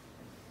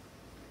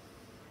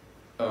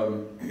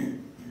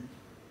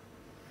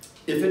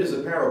 If it is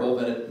a parable,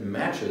 then it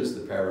matches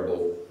the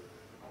parable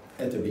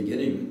at the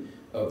beginning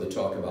of the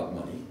talk about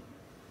money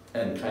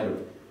and kind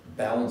of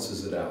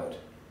balances it out.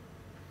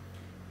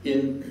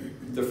 In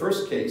the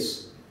first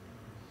case,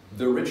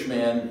 the rich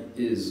man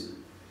is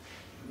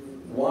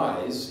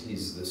wise.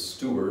 He's the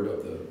steward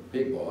of the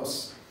big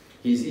boss.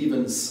 He's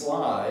even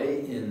sly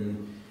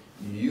in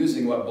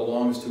using what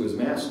belongs to his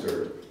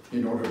master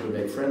in order to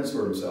make friends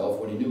for himself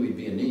when he knew he'd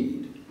be in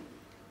need.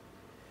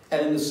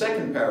 And in the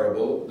second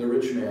parable, the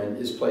rich man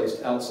is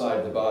placed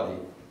outside the body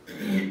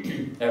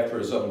after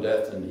his own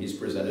death, and he's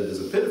presented as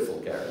a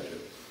pitiful character.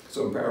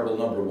 So in parable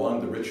number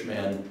 1, the rich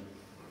man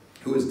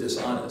who is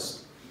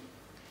dishonest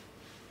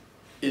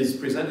is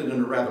presented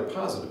in a rather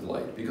positive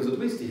light, because at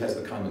least he has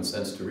the common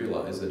sense to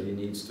realize that he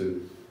needs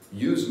to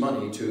use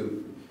money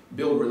to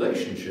build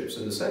relationships.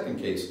 In the second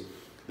case,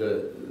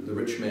 the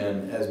rich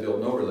man has built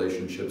no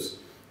relationships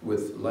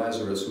with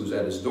Lazarus, who's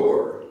at his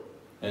door,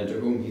 and to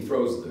whom he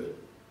throws the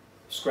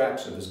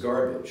scraps of his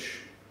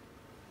garbage.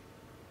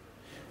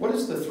 What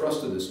is the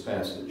thrust of this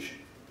passage?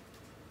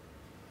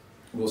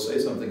 We'll say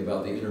something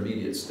about the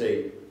intermediate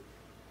state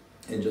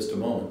in just a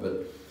moment,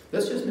 but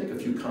let's just make a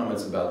few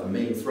comments about the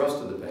main thrust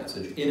of the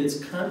passage in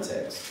its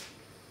context.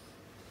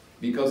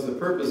 Because the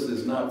purpose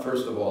is not,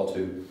 first of all,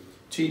 to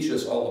teach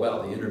us all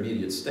about the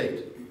intermediate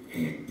state.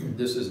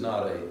 This is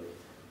not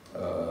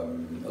a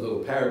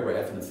little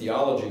paragraph in a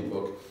theology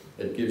book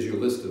that gives you a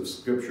list of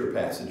scripture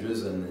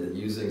passages and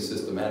using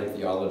systematic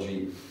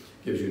theology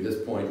gives you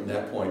this point and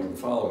that point and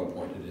the following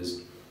point.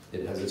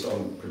 It has its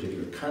own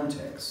particular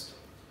context.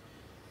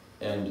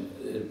 And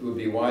it would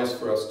be wise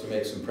for us to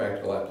make some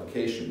practical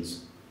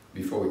applications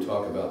before we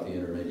talk about the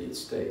intermediate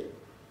state.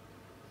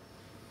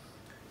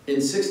 In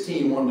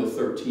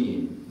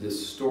 16:1-13,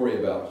 this story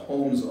about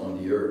homes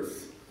on the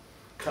earth,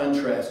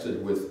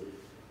 contrasted with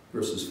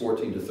verses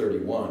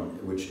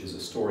 14-31, which is a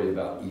story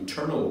about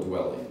eternal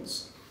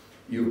dwellings,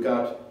 you've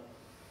got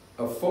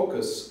a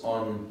focus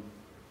on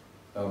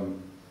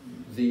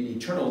the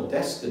eternal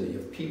destiny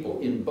of people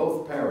in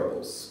both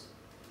parables.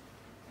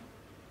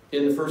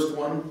 In the first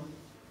one,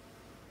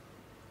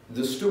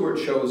 the steward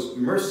shows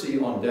mercy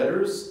on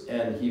debtors,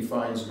 and he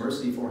finds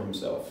mercy for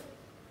himself.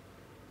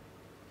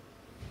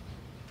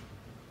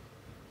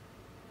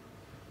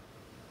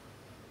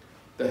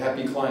 The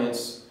happy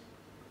clients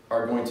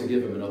are going to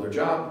give him another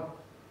job,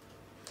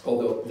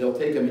 although they'll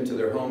take him into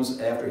their homes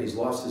after he's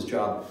lost his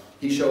job.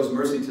 He shows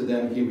mercy to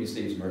them, he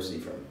receives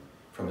mercy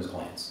from his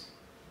clients.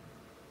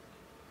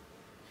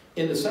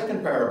 In the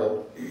second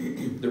parable,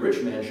 the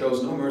rich man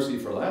shows no mercy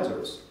for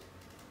Lazarus.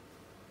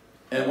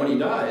 And when he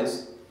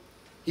dies,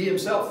 he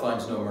himself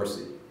finds no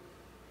mercy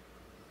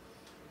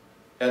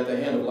at the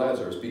hand of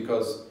Lazarus,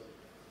 because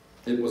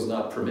it was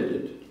not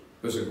permitted.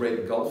 There's a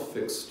great gulf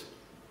fixed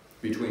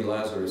between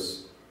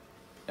Lazarus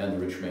and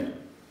the rich man.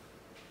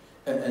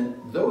 And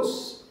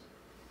those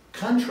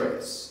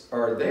contrasts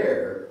are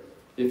there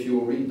if you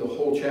will read the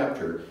whole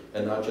chapter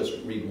and not just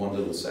read one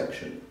little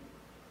section.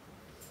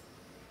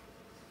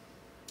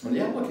 And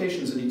the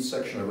applications in each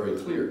section are very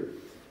clear.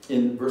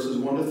 In verses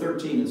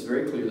 1-13, it's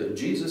very clear that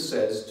Jesus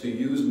says to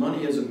use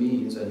money as a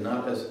means and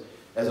not as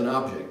an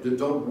object.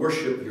 Don't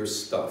worship your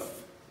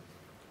stuff.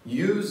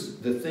 Use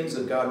the things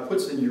that God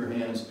puts in your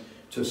hands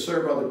to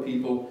serve other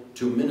people,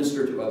 to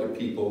minister to other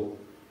people.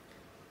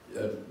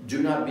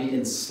 Do not be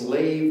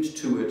enslaved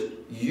to it.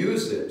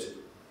 Use it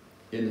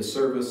in the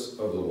service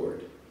of the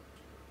Lord.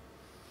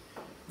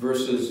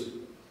 Verses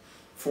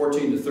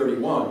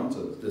 14-31,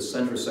 so the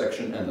center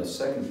section and the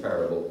second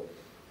parable,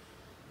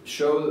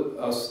 show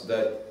us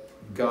that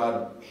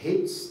God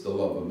hates the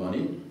love of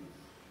money,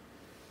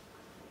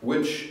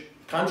 which,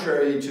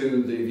 contrary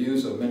to the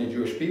views of many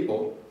Jewish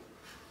people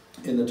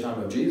in the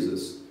time of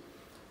Jesus,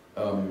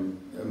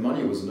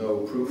 money was no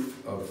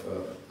proof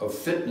of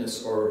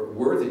fitness or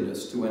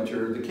worthiness to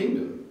enter the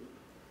kingdom.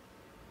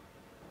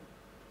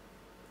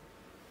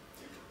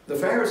 The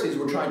Pharisees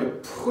were trying to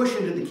push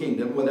into the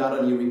kingdom without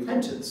any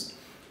repentance.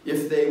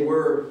 If they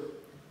were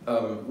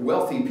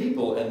wealthy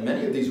people, and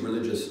many of these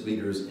religious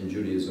leaders in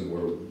Judaism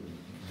were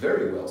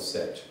very well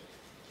set,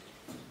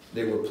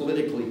 they were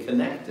politically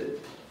connected.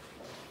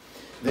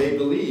 They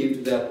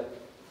believed that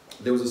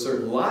there was a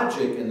certain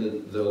logic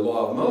in the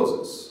law of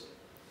Moses.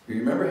 You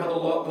remember how the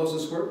law of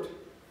Moses worked?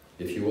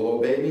 If you will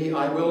obey me,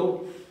 I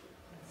will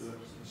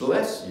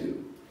bless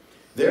you.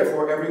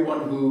 Therefore,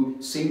 everyone who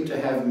seemed to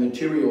have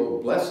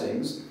material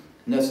blessings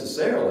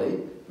necessarily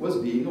was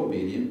being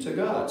obedient to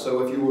God.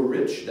 So if you were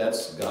rich,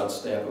 that's God's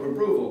stamp of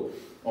approval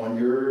on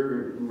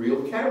your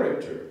real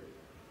character.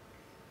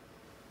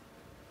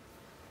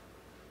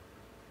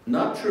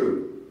 Not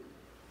true.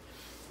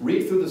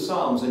 Read through the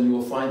Psalms and you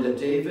will find that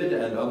David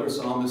and other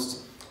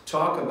psalmists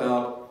talk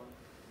about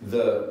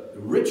the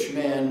rich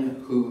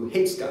man who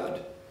hates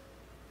God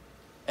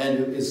and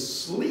who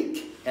is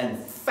sleek and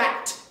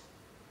fat,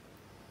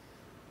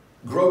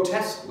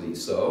 grotesquely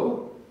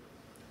so,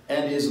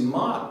 and is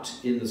mocked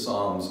in the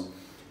Psalms.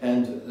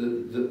 And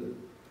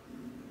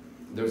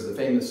there's the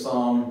famous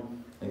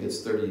Psalm, I think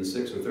it's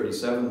 36 or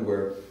 37,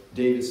 where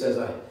David says,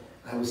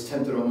 I was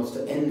tempted almost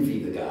to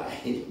envy the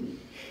guy.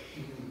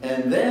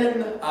 And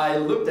then I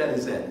looked at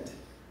his end.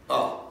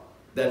 Oh,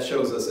 that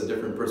shows us a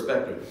different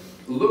perspective.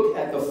 Look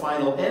at the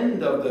final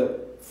end of the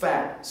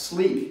fat,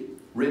 sleek,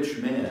 rich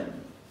man.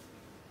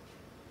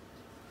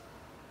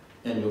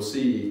 And you'll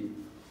see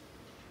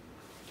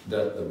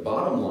that the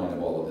bottom line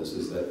of all of this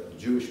is that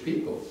Jewish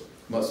people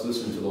must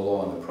listen to the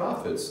law and the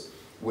prophets,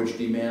 which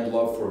demand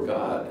love for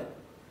God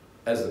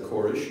as the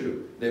core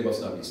issue. They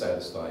must not be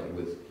satisfied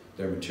with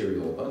their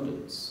material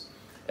abundance.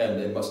 And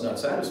they must not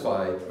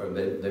satisfy, or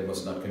they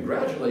must not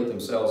congratulate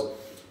themselves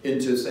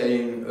into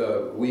saying,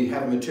 we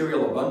have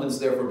material abundance,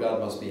 therefore God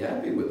must be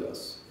happy with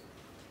us.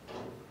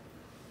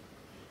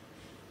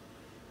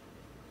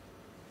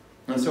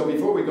 And so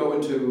before we go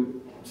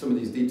into some of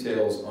these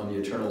details on the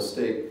eternal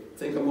state,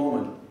 think a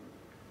moment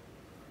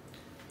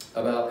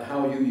about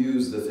how you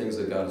use the things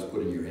that God has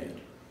put in your hand.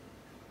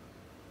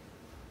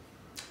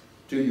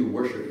 Do you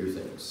worship your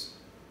things?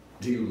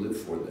 Do you live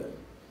for them?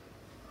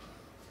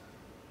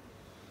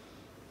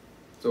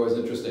 It's always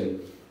interesting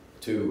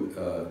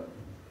to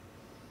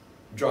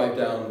drive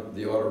down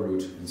the auto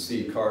route and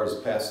see cars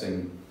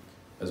passing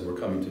as we're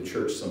coming to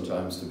church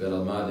sometimes to Ben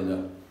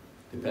al-Madinah,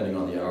 depending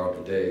on the hour of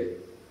the day.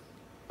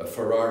 A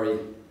Ferrari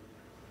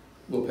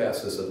will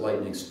pass us at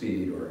lightning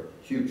speed, or a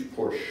huge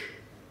Porsche.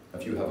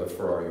 If you have a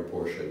Ferrari or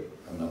Porsche,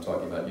 I'm not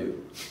talking about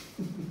you.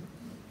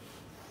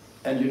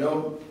 And you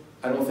know,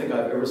 I don't think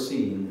I've ever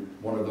seen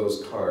one of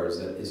those cars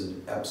that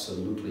isn't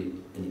absolutely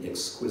in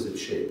exquisite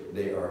shape.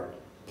 They are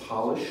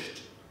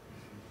polished,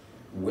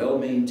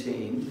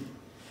 well-maintained,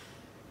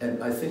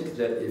 and I think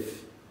that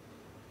if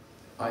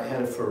I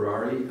had a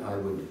Ferrari, I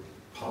would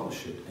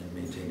polish it and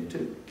maintain it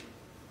too.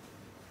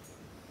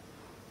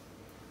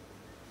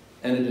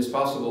 And it is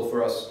possible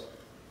for us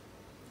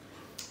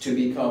to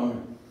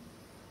become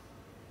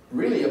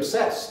really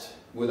obsessed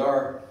with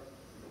our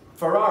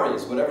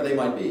Ferraris, whatever they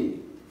might be,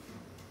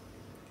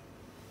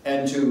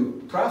 and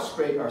to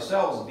prostrate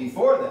ourselves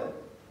before them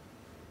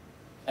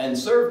and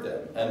serve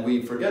them. And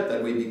we forget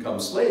that we become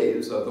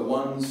slaves of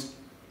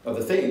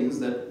the things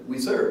that we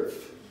serve.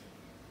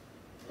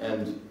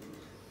 And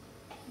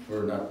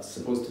we're not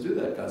supposed to do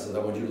that. God says, I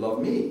want you to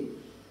love me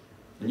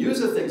and use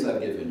the things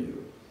I've given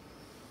you.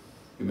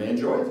 You may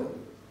enjoy them,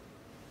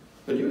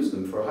 but use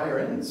them for higher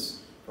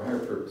ends, for higher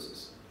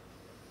purposes.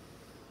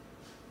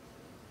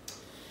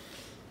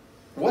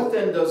 What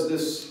then does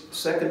this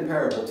second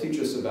parable teach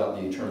us about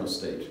the eternal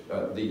state,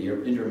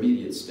 the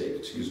intermediate state,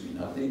 excuse me,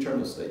 not the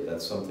eternal state?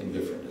 That's something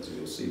different, as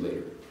we'll see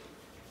later.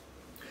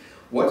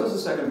 What does the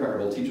second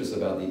parable teach us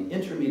about the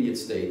intermediate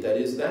state? That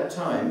is, that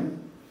time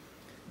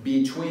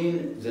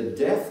between the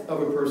death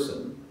of a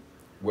person,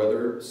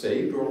 whether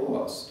saved or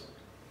lost,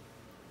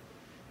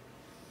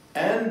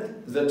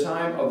 and the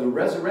time of the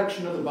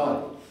resurrection of the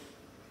body.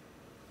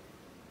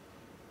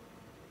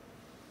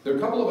 There are a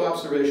couple of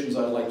observations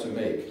I'd like to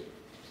make.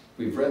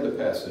 We've read the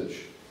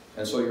passage,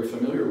 and so you're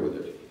familiar with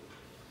it.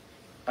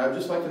 I'd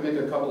just like to make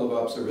a couple of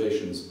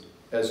observations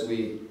as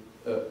we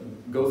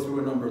go through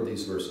a number of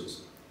these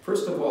verses.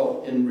 First of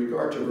all, in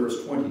regard to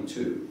verse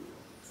 22,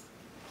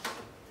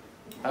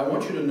 I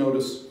want you to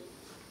notice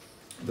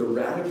the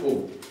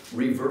radical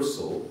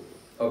reversal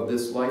of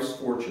this life's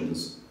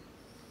fortunes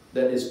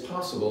that is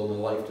possible in the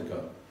life to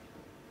come.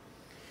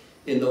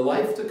 In the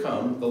life to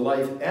come, the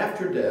life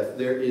after death,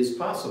 there is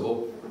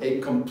possible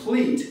a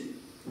complete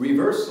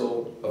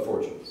reversal of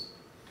fortunes.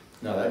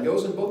 Now that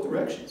goes in both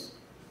directions.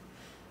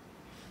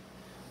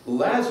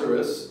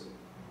 Lazarus,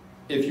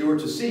 if you were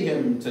to see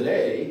him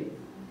today,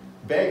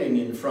 begging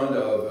in front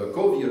of a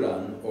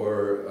Koviran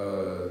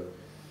or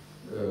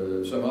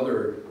some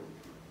other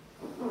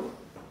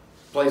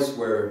place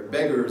where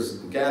beggars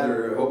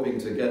gather hoping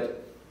to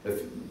get a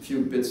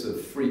few bits of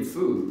free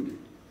food,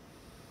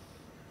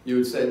 you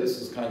would say,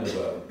 this is kind of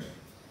a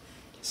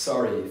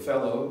sorry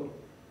fellow.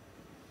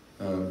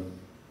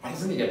 Why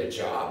doesn't he get a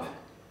job?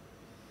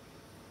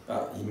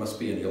 He must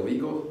be an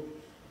illegal.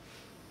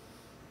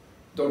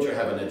 Don't you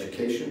have an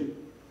education?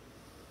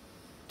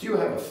 Do you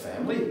have a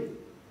family?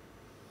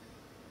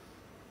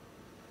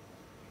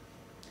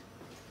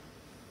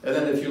 And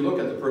then if you look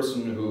at the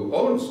person who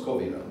owns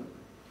Koviran,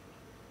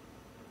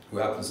 who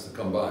happens to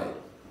come by,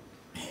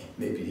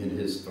 maybe in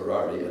his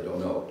Ferrari, I don't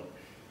know,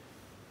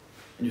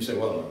 and you say,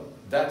 well,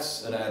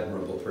 that's an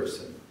admirable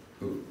person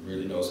who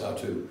really knows how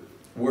to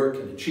work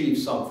and achieve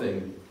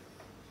something.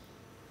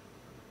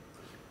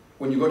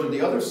 When you go to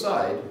the other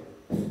side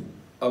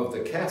of the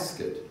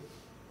casket,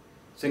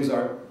 things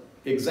are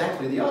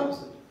exactly the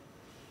opposite.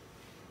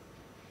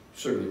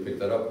 Certainly picked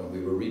that up when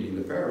we were reading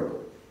the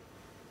parable.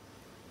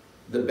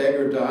 The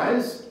beggar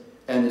dies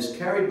and is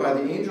carried by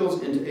the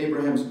angels into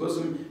Abraham's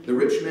bosom. The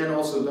rich man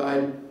also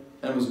died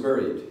and was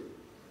buried.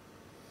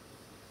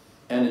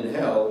 And in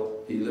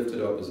hell, he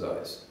lifted up his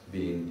eyes,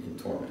 being in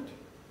torment.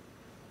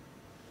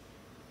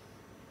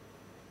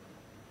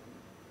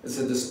 It's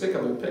a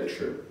despicable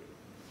picture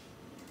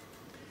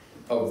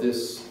of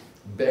this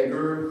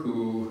beggar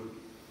who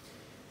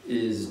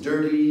is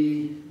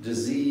dirty,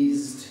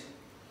 diseased,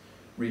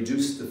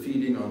 reduced to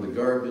feeding on the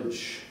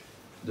garbage.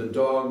 The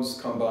dogs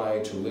come by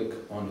to lick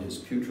on his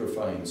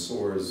putrefying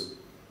sores,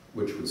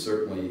 which would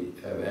certainly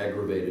have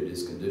aggravated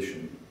his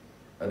condition.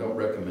 I don't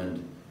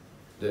recommend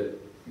that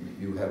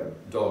you have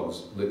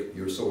dogs lick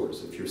your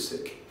sores if you're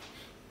sick.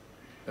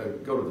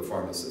 Go to the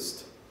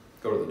pharmacist.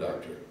 Go to the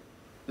doctor.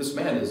 This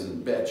man is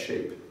in bad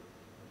shape.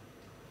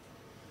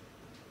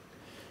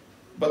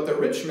 But the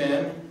rich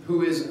man,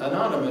 who is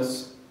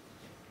anonymous,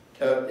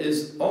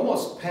 is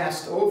almost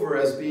passed over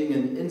as being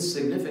an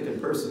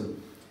insignificant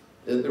person.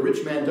 The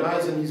rich man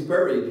dies and he's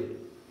buried.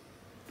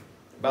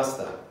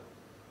 Basta.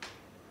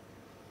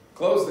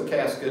 Close the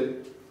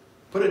casket,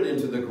 put it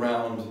into the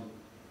ground.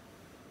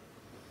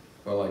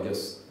 Well, I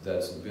guess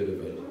that's a bit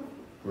of a,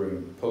 we're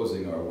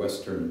imposing our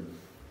Western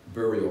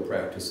burial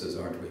practices,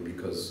 aren't we?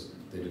 Because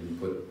they didn't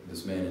put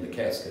this man in a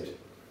casket.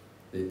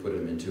 They put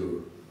him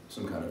into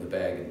some kind of a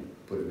bag and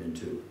put him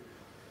into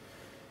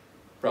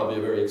probably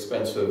a very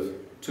expensive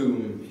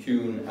tomb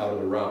hewn out of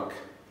the rock.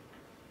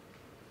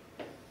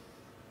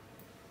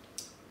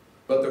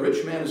 But the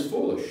rich man is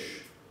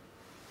foolish.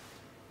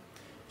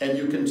 And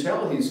you can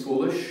tell he's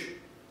foolish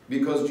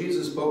because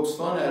Jesus pokes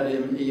fun at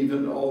him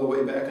even all the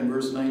way back in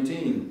verse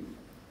 19.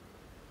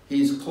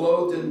 He's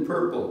clothed in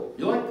purple.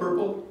 You like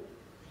purple?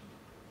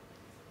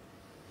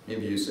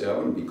 Maybe you say, I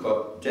wouldn't be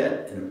caught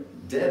dead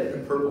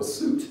in a purple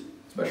suit,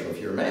 especially if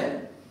you're a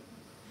man.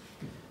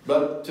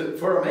 But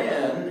for a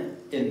man,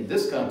 in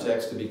this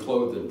context, to be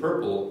clothed in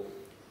purple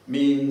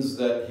means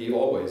that he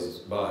always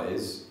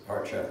buys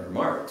Hartshafner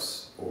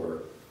Marks,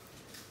 or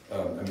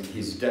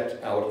he's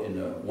decked out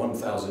in a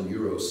 1,000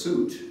 euro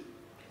suit.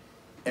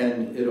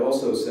 And it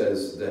also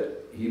says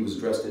that he was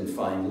dressed in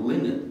fine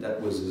linen. That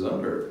was his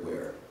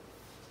underwear.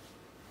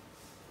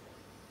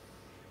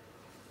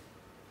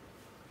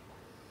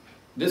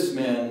 This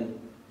man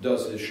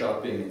does his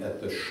shopping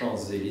at the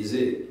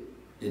Champs-Élysées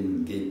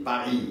in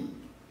Paris,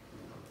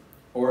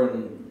 or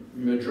in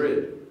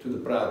Madrid to the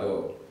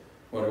Prado,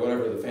 or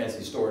whatever the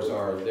fancy stores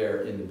are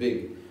there in the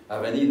big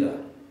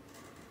Avenida.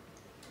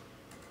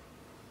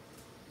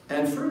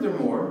 And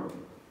furthermore,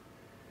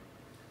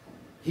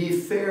 he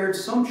fared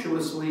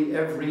sumptuously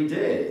every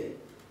day.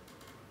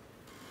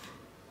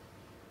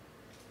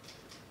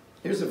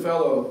 Here's a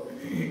fellow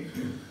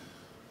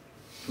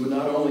who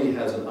not only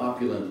has an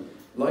opulent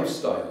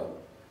lifestyle,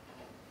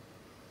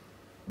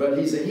 but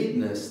he's a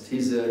hedonist,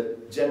 he's a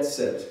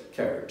jet-set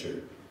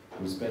character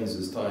who spends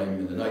his time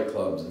in the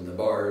nightclubs and the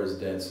bars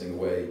dancing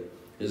away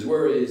his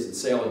worries and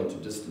sailing to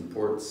distant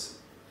ports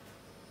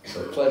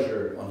for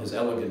pleasure on his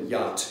elegant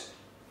yacht.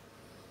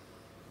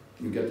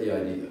 You get the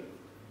idea.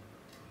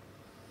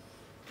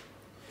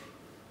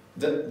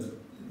 The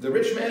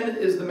rich man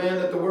is the man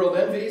that the world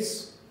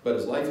envies, but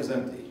his life is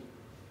empty.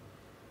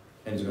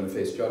 And he's going to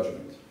face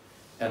judgment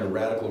and a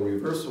radical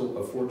reversal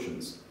of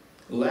fortunes.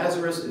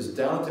 Lazarus is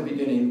down at the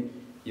beginning,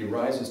 he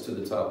rises to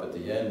the top at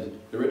the end.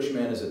 The rich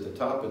man is at the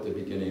top at the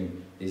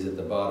beginning, he's at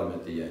the bottom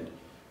at the end.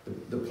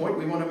 The point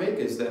we want to make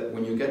is that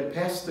when you get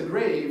past the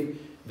grave,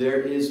 there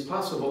is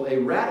possible a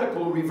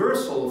radical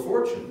reversal of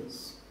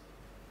fortunes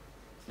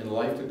in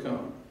life to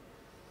come.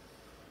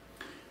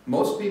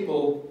 Most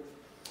people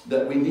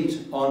that we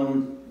meet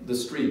on the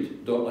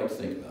street don't like to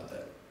think about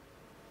that.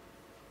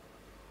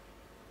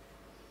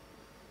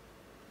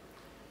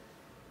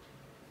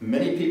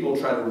 Many people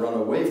try to run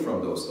away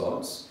from those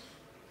thoughts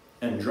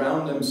and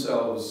drown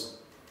themselves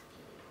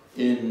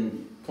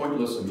in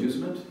pointless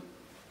amusement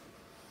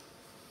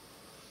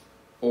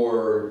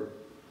or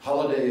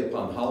holiday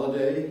upon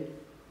holiday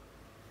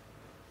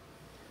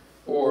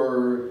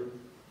or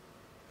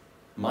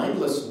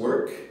mindless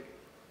work.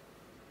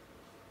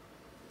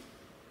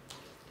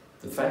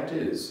 The fact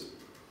is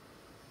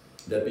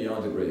that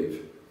beyond the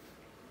grave,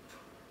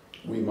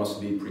 we must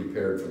be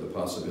prepared for the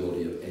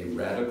possibility of a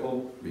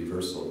radical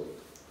reversal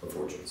of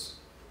fortunes.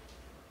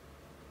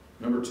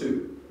 Number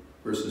 2,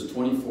 verses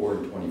 24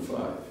 and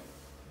 25.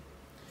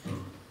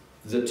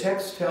 The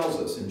text tells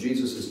us in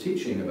Jesus'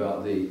 teaching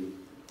about the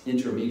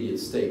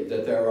intermediate state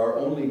that there are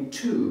only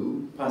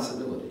 2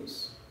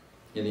 possibilities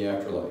in the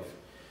afterlife.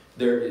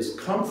 There is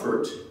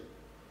comfort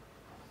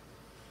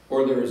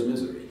or there is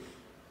misery.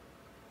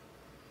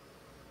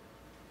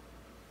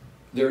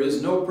 There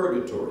is no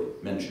purgatory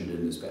mentioned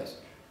in this passage.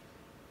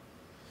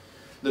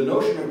 The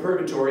notion of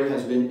purgatory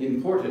has been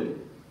imported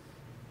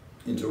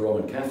into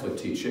Roman Catholic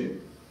teaching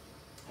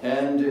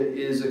and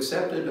is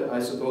accepted, I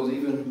suppose,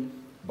 even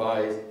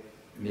by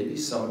maybe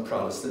some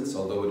Protestants,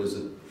 although it is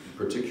a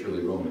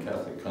particularly Roman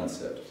Catholic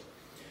concept.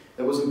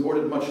 It was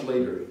imported much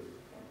later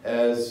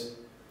as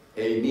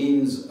a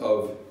means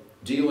of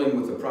dealing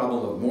with the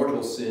problem of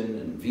mortal sin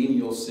and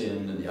venial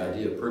sin, and the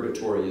idea of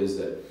purgatory is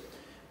that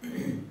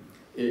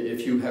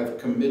if you have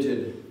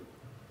committed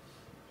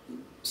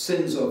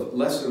sins of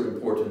lesser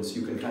importance,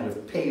 you can kind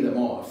of pay them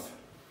off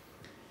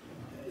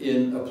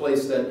in a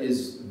place that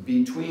is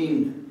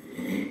between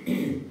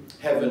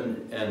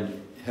heaven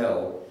and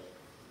hell.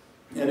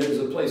 And it is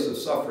a place of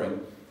suffering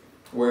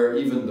where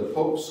even the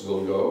popes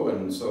will go,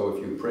 and so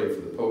if you pray for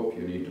the pope,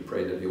 you need to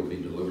pray that he'll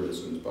be delivered as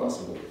soon as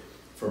possible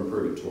from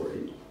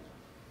purgatory.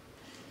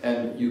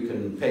 And you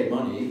can pay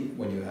money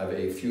when you have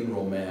a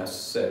funeral mass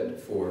said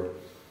for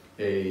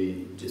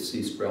a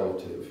deceased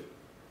relative.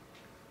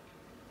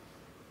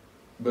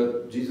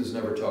 But Jesus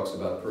never talks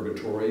about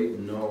purgatory,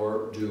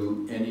 nor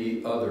do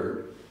any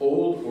other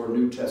Old or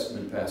New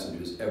Testament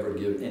passages ever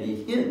give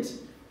any hint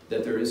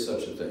that there is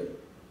such a thing.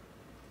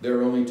 There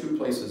are only 2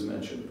 places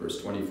mentioned.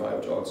 Verse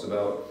 25 talks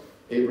about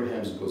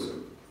Abraham's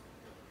bosom.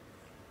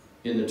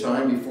 In the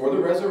time before the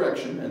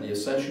resurrection and the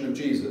ascension of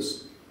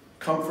Jesus,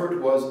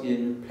 comfort was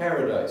in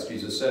paradise.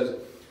 Jesus said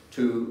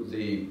to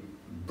the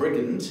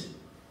brigand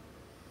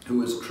who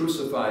was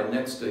crucified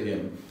next to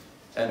him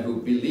and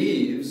who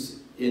believes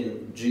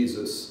in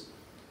Jesus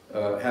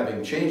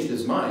having changed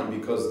his mind,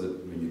 because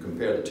when you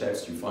compare the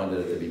text, you find that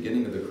at the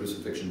beginning of the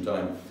crucifixion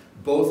time,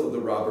 both of the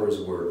robbers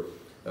were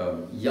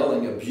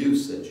yelling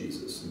abuse at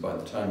Jesus. And by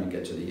the time you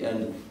get to the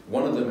end,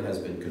 one of them has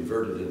been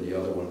converted and the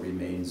other one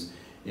remains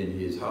in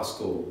his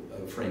hostile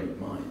frame of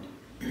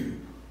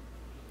mind.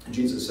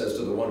 Jesus says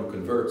to the one who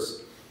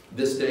converts,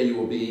 "This day you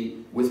will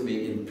be with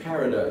me in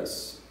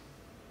paradise."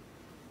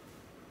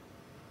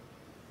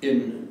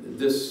 In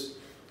this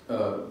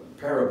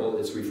parable,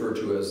 it's referred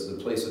to as the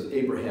place of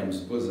Abraham's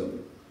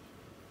bosom.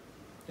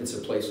 It's a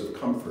place of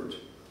comfort.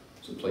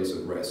 It's a place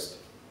of rest.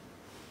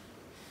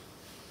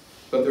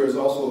 But there is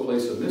also a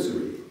place of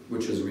misery,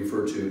 which is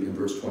referred to in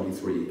verse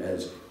 23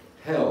 as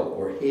hell,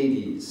 or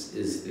Hades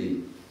is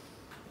the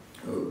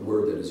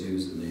word that is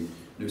used in the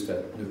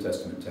New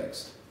Testament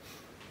text.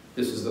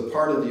 This is the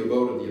part of the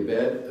abode of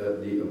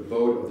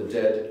the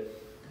dead,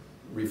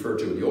 referred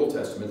to in the Old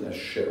Testament as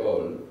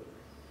Sheol,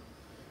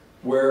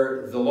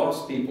 where the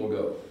lost people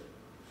go.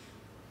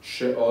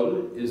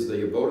 Sheol is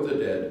the abode of the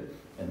dead,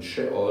 and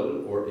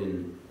Sheol, or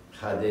in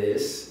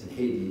Hades, in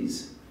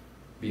Hades,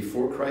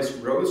 Before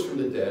Christ rose from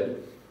the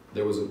dead,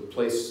 there was a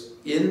place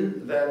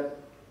in that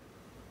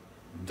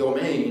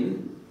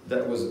domain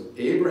that was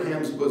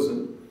Abraham's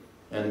bosom,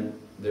 and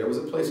there was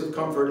a place of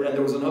comfort, and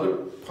there was another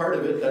part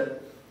of it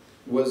that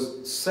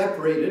was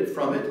separated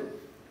from it,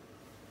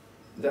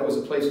 that was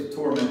a place of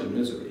torment and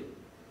misery.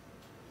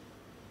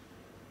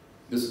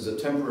 This is a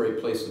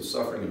temporary place of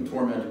suffering and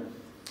torment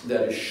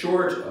that is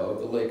short of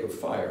the lake of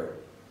fire,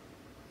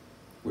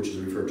 which is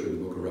referred to in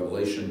the book of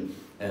Revelation,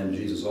 and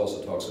Jesus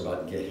also talks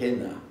about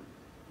Gehenna,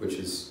 which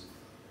is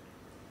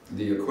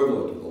the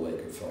equivalent of the lake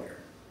of fire.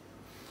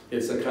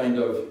 It's a kind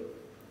of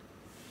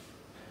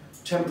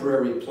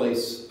temporary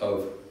place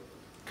of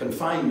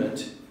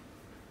confinement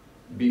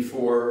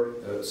before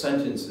a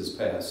sentence is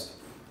passed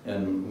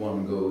and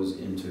one goes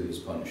into his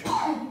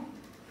punishment.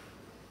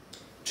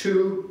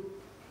 Two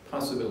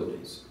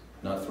possibilities,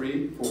 not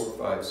 3, 4,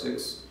 5,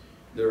 6.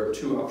 There are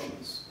 2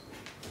 options.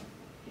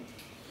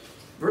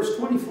 Verse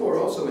 24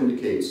 also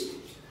indicates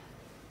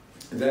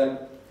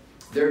that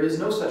there is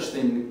no such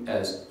thing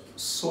as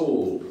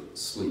soul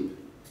sleep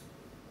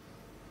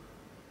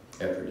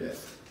after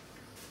death.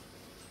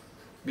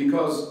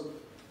 Because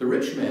the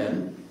rich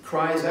man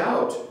cries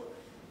out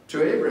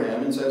to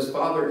Abraham and says,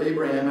 "Father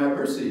Abraham, have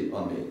mercy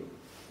on me."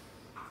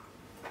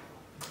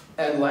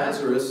 And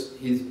Lazarus,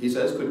 he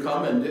says, could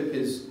come and dip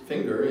his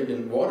finger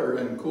in water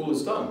and cool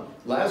his tongue.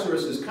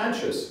 Lazarus is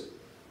conscious,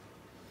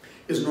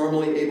 is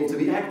normally able to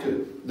be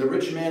active. The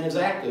rich man is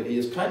active, he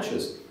is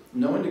conscious.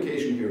 No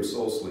indication here of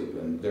soul sleep,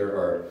 and there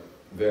are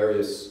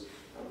various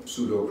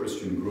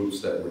pseudo-Christian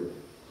groups that would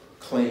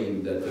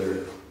claim that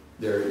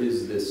there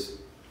is this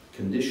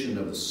condition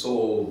of the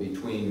soul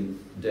between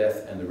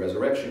death and the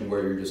resurrection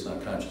where you're just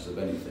not conscious of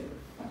anything.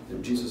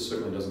 Jesus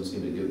certainly doesn't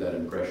seem to give that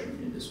impression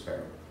in this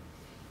parable.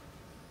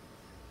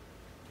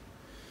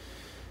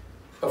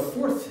 A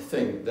fourth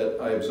thing that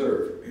I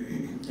observe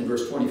in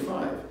verse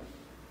 25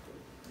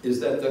 is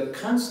that the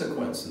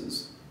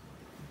consequences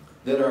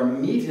that are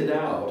meted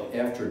out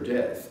after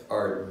death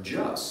are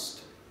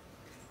just.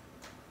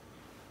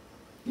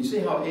 You see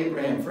how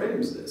Abraham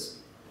frames this?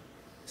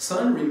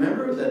 "Son,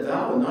 remember that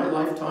thou in thy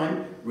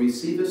lifetime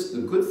receivest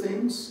the good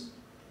things,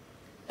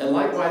 and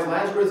likewise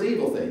Lazarus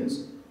evil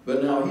things,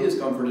 but now he is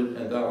comforted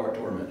and thou art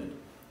tormented."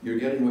 You're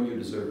getting what you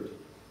deserved.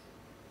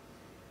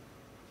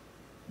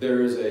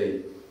 There is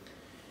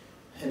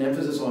an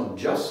emphasis on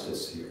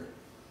justice here.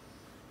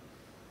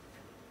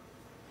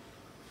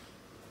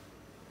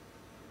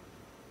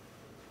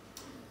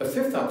 A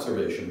fifth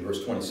observation,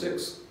 verse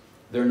 26,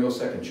 there are no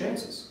second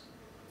chances.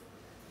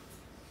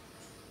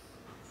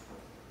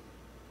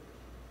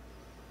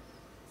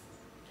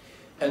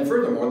 And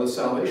furthermore, the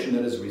salvation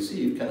that is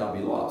received cannot be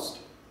lost.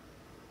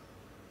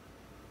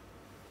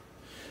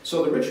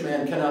 So the rich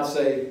man cannot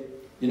say,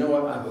 "You know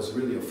what, I was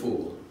really a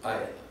fool.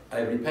 I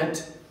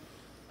repent.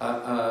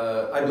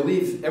 I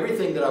believe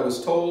everything that I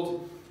was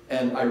told,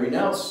 and I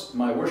renounce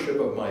my worship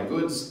of my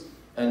goods,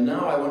 and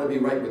now I want to be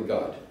right with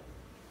God."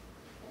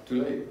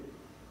 Too late.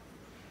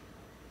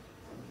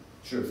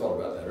 Should have thought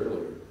about that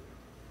earlier.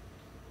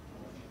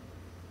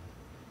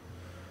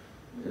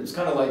 It's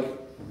kind of like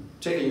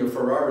taking your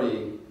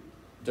Ferrari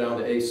down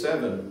to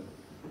A7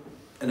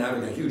 and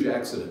having a huge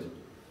accident.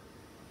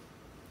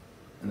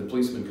 And the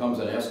policeman comes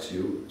and asks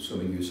you,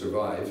 assuming you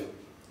survive,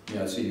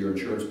 "May I see your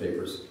insurance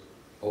papers?"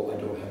 "Oh, I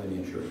don't have any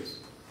insurance."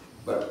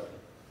 "But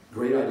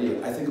great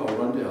idea. I think I'll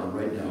run down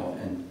right now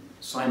and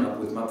sign up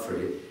with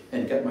Mapfre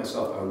and get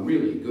myself a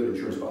really good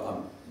insurance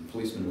policy." The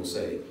policeman will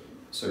say,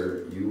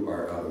 "Sir, you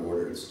are out of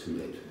order. It's too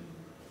late."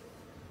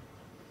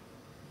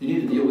 You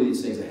need to deal with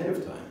these things ahead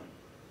of time.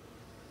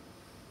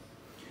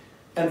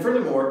 And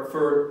furthermore,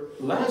 for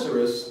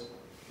Lazarus,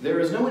 there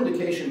is no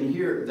indication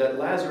here that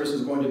Lazarus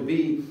is going to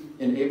be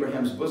in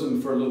Abraham's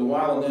bosom for a little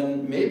while, and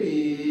then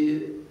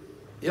maybe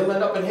he'll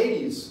end up in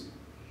Hades.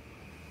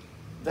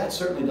 That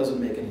certainly doesn't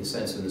make any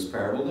sense in this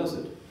parable, does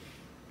it?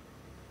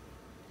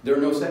 There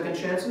are no second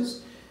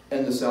chances,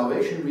 and the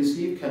salvation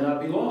received cannot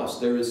be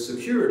lost. There is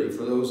security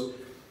for those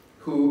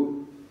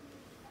who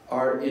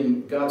are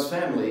in God's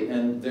family,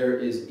 and there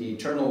is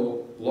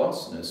eternal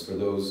lostness for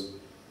those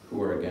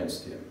who are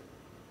against him.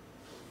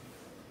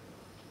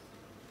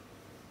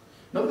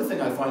 Another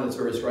thing I find that's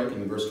very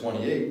striking in verse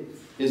 28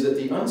 is that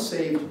the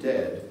unsaved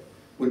dead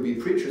would be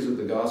preachers of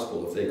the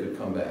gospel if they could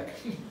come back.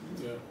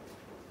 Yeah.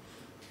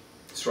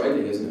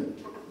 Striking, isn't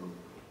it?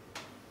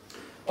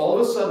 All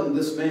of a sudden,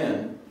 this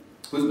man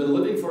who's been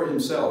living for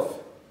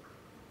himself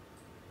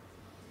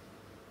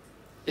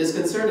is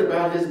concerned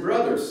about his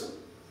brothers.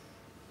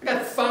 I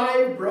got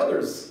 5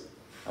 brothers.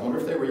 I wonder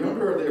if they were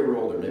younger or they were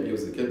older. Maybe he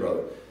was the kid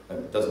brother.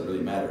 That doesn't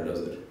really matter,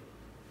 does it?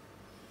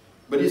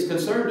 But he's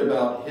concerned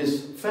about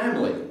his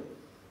family.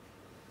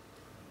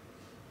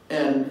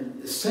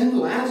 And send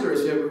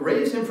Lazarus here,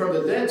 raise him from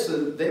the dead so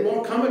that they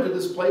won't come into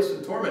this place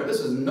of torment.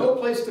 This is no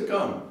place to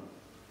come.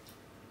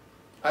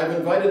 I've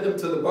invited them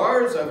to the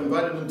bars, I've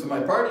invited them to my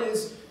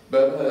parties,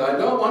 but I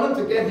don't want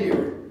them to get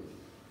here.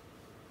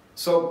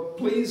 So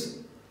please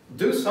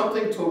do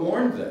something to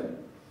warn them.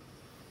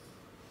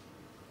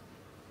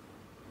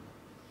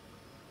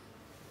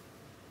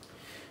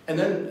 And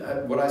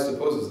then what I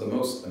suppose is the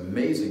most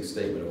amazing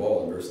statement of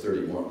all in verse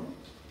 31.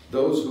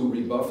 Those who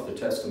rebuff the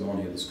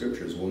testimony of the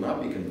Scriptures will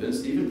not be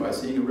convinced even by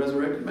seeing a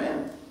resurrected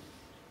man.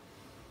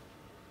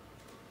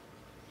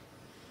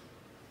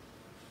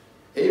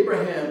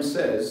 Abraham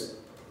says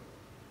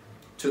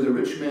to the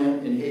rich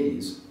man in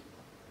Hades,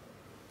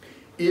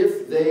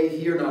 if they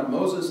hear not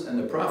Moses and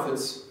the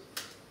prophets,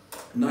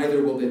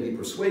 neither will they be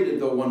persuaded,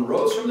 though one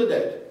rose from the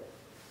dead.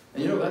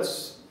 And you know,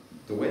 that's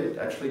the way it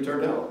actually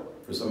turned out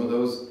for some of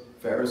those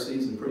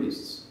Pharisees and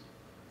priests.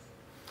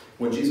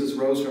 When Jesus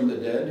rose from the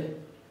dead,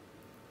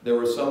 there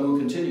were some who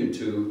continued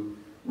to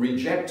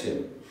reject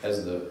him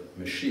as the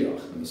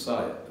Mashiach, the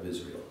Messiah of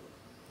Israel,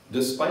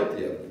 despite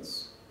the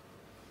evidence.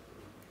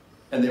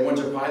 And they went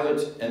to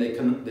Pilate and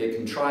they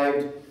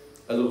contrived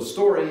a little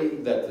story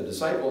that the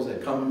disciples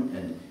had come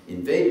and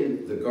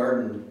invaded the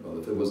garden, well,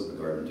 if it wasn't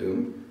the garden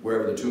tomb,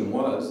 wherever the tomb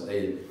was,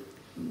 they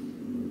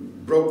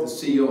broke the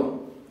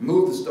seal,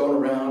 moved the stone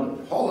around,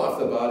 and hauled off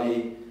the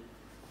body.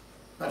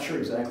 Not sure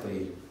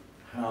exactly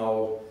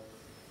how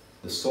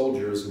the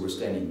soldiers who were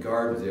standing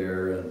guard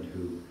there and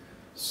who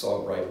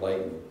saw bright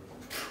light and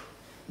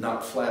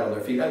knocked flat on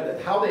their feet,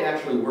 how they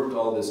actually worked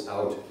all this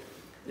out.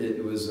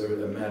 It was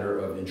a matter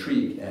of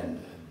intrigue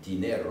and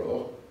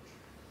dinero.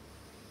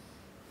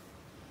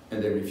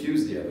 And they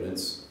refused the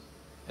evidence,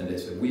 and they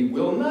said, we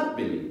will not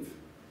believe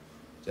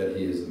that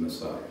he is the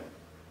Messiah.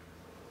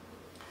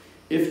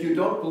 If you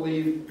don't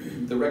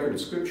believe the record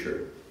of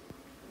Scripture,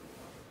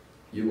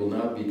 you will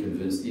not be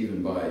convinced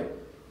even by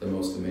the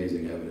most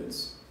amazing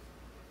evidence.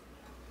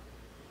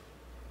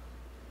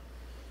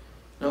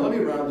 Now let me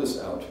round this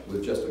out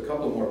with just a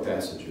couple more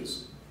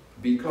passages,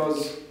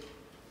 because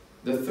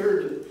the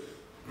third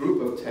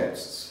group of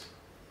texts,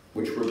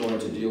 which we're going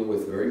to deal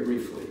with very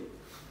briefly,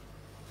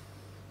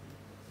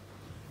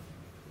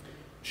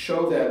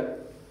 show that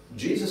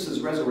Jesus'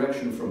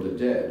 resurrection from the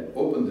dead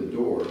opened the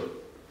door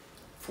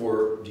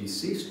for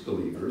deceased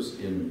believers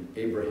in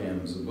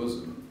Abraham's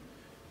bosom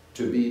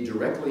to be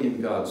directly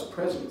in God's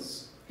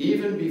presence,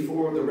 even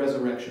before the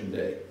resurrection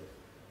day.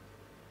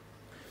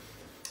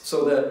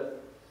 So that,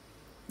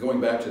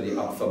 going back to the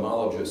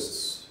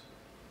ophthalmologist's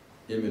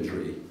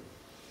imagery,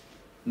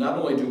 not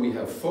only do we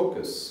have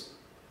focus,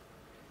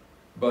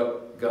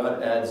 but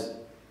God adds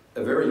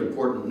a very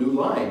important new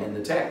line in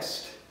the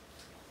text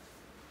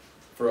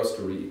for us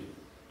to read.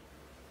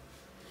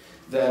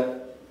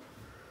 That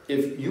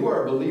if you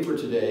are a believer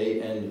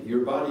today and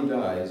your body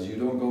dies, you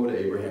don't go to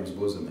Abraham's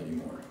bosom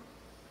anymore.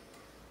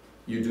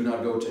 You do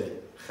not go to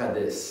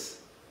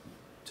Hades,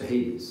 to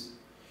Hades.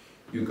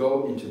 You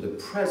go into the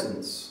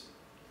presence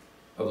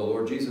of the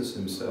Lord Jesus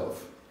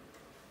himself.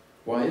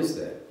 Why is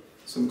that?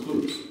 Some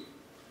clues.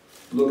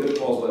 Look at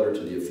Paul's letter to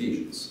the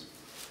Ephesians,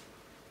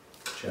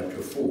 chapter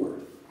 4.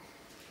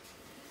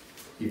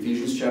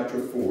 Ephesians chapter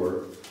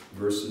 4,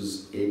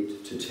 verses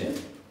 8 to 10.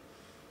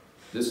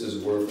 This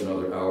is worth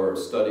another hour of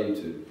study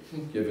to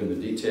give in the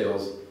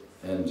details,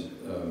 and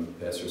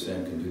Pastor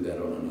Sam can do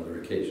that on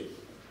another occasion.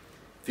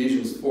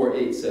 Ephesians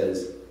 4:8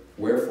 says,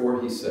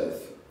 wherefore he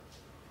saith,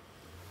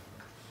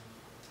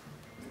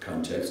 the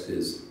context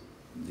is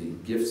the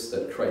gifts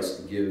that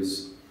Christ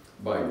gives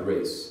by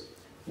grace.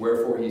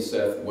 Wherefore he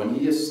saith, when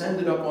he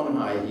ascended up on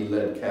high, he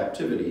led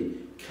captivity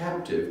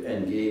captive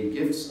and gave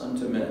gifts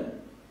unto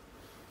men.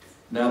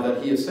 Now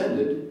that he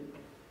ascended,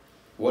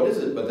 what is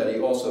it but that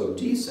he also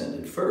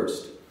descended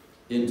first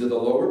into the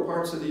lower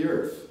parts of the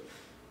earth?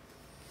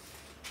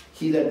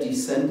 He that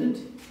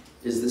descended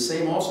is the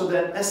same also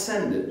that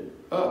ascended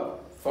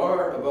up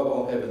far above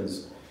all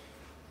heavens,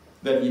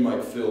 that he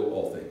might fill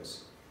all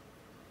things.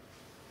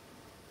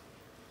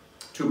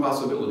 Two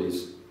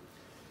possibilities.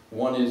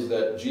 One is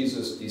that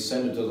Jesus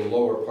descended to the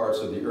lower parts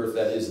of the earth,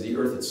 that is, the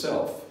earth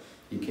itself.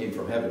 He came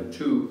from heaven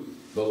to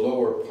the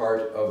lower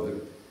part of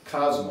the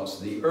cosmos,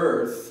 the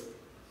earth,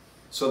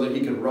 so that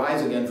he could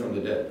rise again from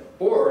the dead.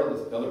 Or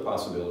the other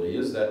possibility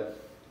is that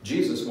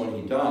Jesus, when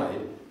he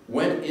died,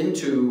 went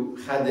into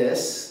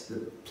Hades, the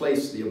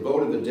place, the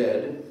abode of the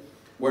dead,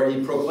 where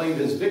he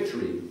proclaimed his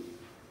victory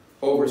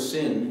over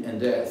sin and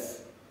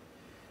death.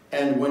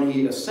 And when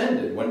he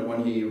ascended,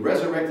 when he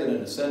resurrected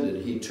and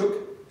ascended, he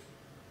took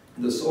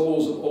the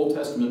souls of Old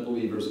Testament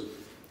believers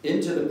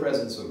into the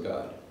presence of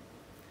God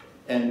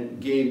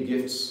and gave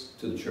gifts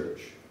to the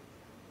church.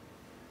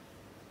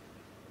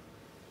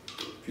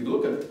 If you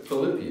look at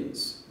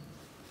Philippians,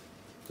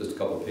 just a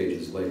couple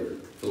pages later,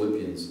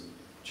 Philippians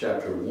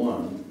chapter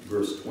 1,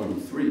 verse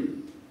 23,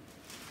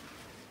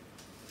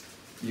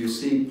 you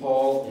see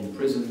Paul in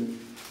prison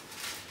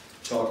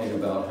talking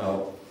about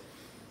how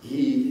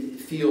he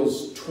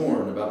feels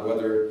torn about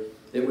whether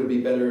it would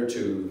be better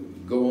to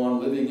go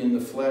on living in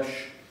the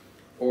flesh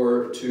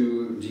or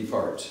to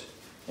depart.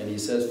 And he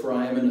says, for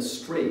I am in a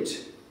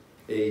strait,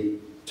 a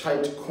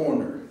tight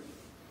corner,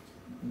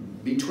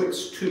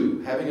 betwixt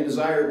two, having a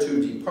desire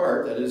to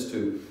depart, that is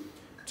to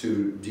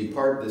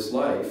depart this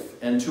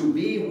life, and to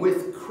be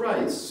with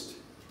Christ,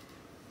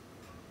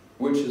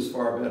 which is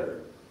far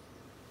better.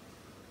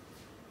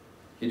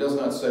 He does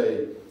not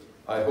say,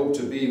 I hope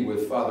to be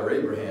with Father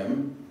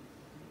Abraham,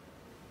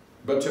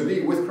 but to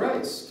be with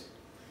Christ.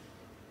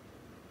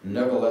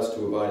 Nevertheless,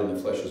 to abide in the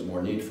flesh is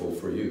more needful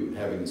for you.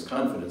 Having this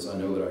confidence, I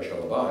know that I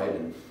shall abide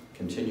and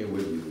continue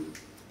with you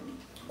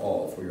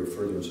all for your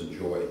furtherance and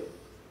joy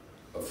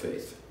of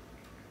faith.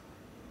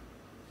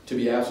 To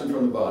be absent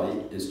from the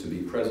body is to be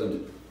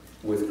present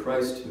with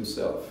Christ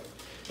himself.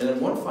 And then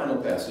one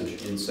final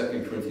passage in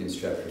 2 Corinthians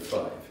chapter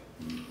 5.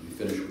 We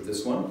finish with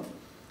this one.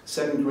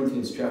 2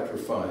 Corinthians chapter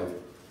 5,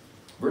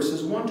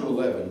 verses 1 to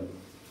 11,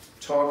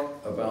 talk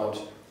about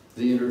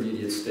the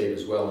intermediate state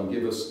as well and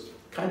give us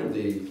kind of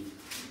the,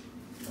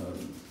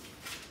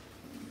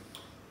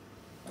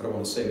 I don't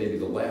want to say maybe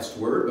the last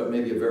word, but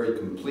maybe a very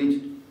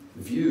complete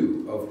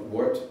view of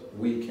what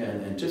we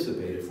can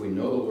anticipate if we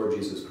know the Lord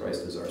Jesus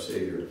Christ as our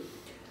Savior,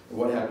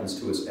 what happens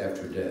to us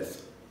after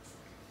death.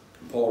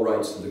 Paul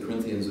writes to the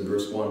Corinthians in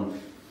verse 1,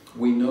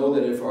 "We know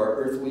that if our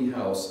earthly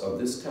house of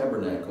this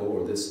tabernacle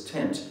or this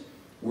tent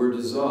were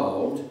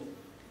dissolved,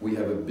 we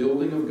have a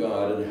building of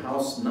God, and a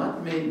house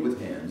not made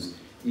with hands,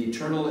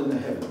 eternal in the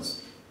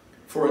heavens.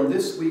 For in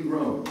this we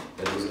groan,"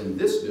 that is, in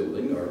this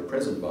building, our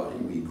present body,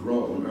 we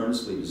groan,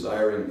 earnestly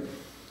desiring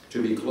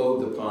to be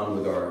clothed upon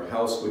with our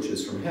house which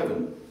is from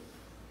heaven.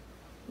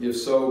 If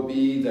so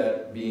be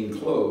that being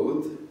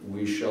clothed,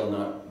 we shall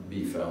not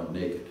be found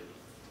naked.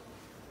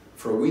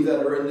 For we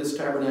that are in this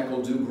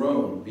tabernacle do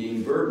groan,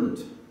 being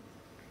burdened,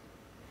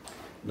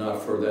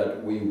 not for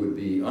that we would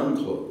be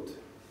unclothed,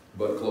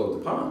 but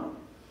clothed upon,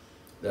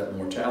 that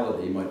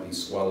mortality might be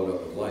swallowed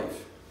up with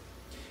life.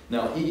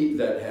 Now he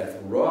that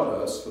hath wrought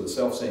us for the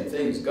selfsame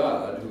things,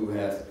 God, who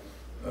hath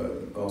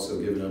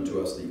also given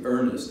unto us the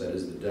earnest, that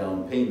is the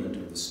down payment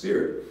of the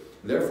Spirit.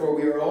 Therefore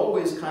we are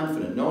always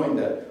confident, knowing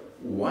that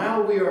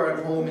while we are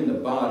at home in the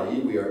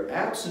body, we are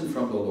absent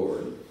from the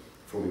Lord,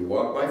 for we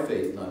walk by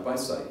faith, not by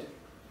sight.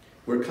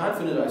 We're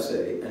confident, I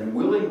say, and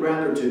willing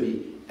rather to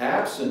be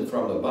absent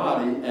from the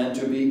body and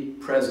to be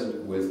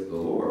present with the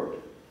Lord.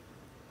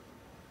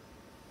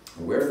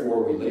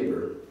 Wherefore we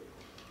labor,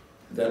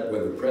 that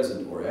whether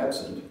present or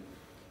absent,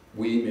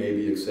 we may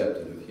be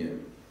accepted of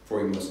him.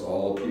 For we must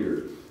all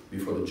appear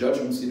before the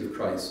judgment seat of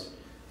Christ,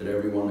 that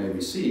everyone may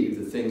receive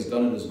the things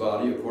done in his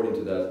body according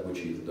to that which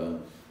he hath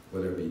done,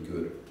 whether it be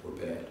good or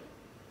bad.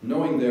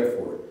 Knowing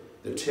therefore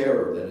the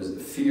terror, that is the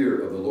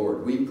fear of the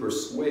Lord, we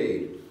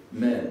persuade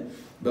men,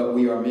 but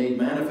we are made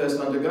manifest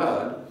unto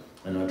God,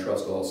 and I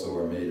trust also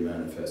are made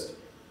manifest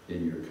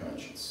in your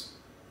conscience.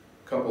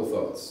 Couple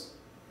thoughts.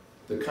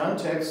 The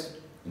context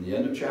in the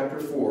end of chapter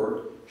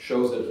 4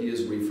 shows that he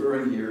is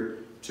referring here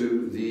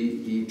to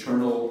the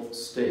eternal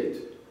state.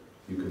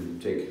 You can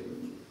take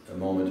a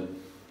moment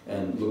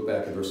and look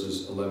back at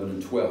verses 11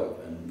 and 12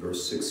 and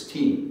verse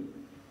 16.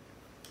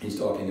 He's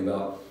talking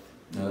about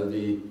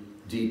the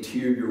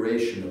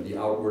deterioration of the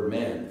outward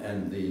man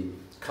and the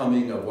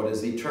coming of what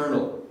is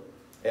eternal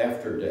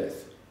after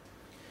death.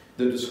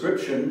 The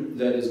description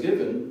that is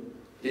given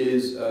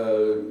is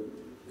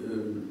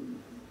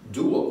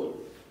dual.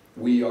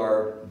 We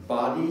are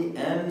body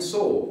and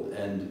soul,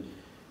 and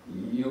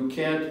you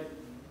can't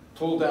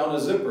pull down a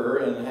zipper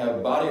and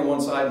have body on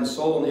one side and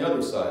soul on the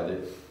other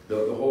side.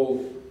 The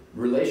whole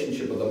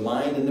relationship of the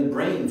mind and the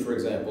brain, for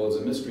example, is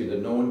a mystery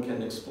that no one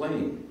can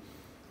explain.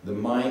 The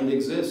mind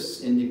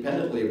exists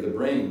independently of the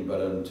brain,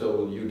 but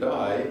until you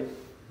die,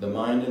 the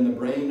mind and the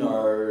brain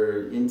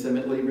are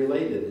intimately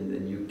related,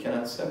 and you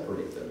cannot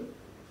separate them.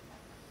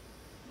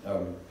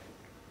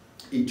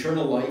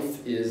 Eternal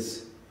life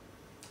is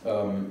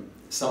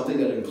something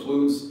that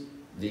includes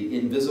the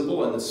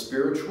invisible and the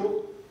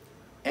spiritual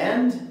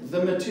and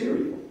the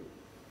material.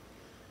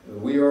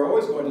 We are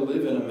always going to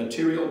live in a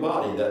material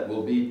body that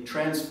will be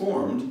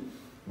transformed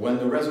when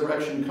the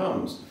resurrection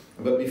comes.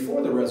 But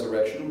before the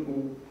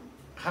resurrection,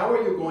 how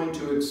are you going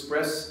to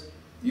express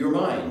your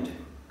mind?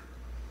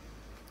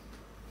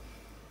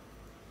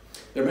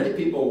 There are many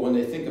people, when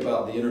they think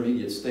about the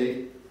intermediate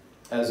state,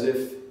 as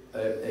if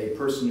a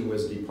person who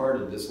has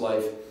departed this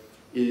life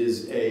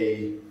is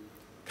a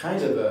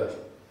kind of a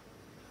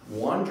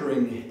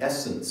wandering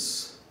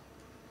essence.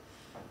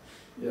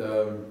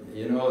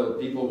 You know,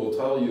 people will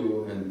tell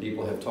you, and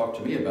people have talked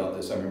to me about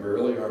this. I remember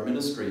earlier in our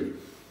ministry,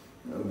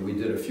 we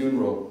did a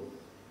funeral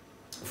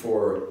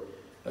for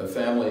a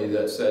family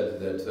that said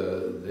that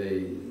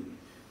the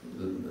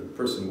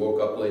person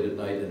woke up late at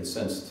night and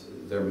sensed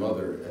their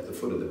mother at the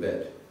foot of the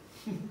bed.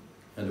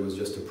 And it was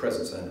just a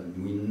presence, and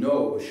we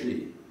know it was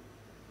she.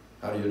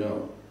 How do you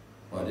know?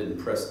 Well, I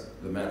didn't press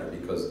the matter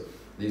because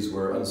these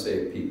were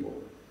unsaved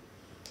people.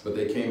 But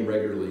they came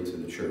regularly to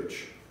the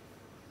church.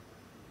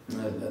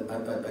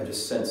 I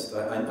just sensed,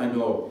 I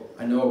know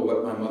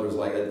what my mother's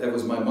like. It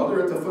was my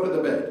mother at the foot of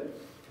the bed.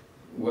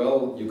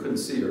 Well, you couldn't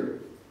see her,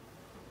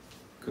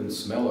 couldn't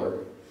smell her.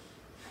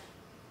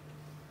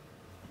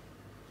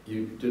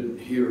 You didn't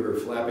hear her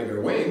flapping her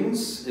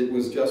wings. It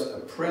was just a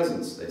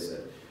presence, they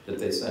said, that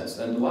they sensed.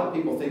 And a lot of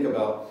people think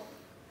about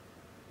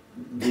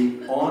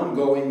the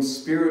ongoing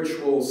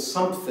spiritual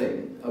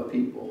something of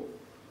people.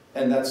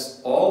 And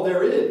that's all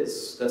there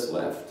is that's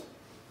left.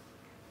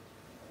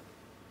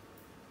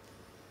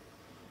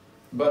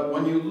 But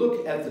when you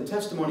look at the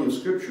testimony of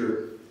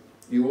Scripture,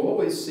 you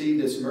always see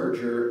this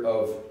merger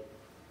of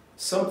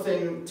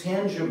something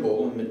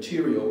tangible and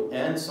material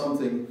and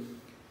something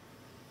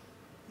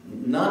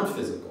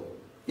non-physical,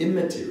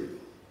 immaterial.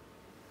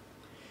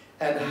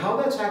 And how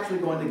that's actually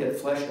going to get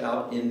fleshed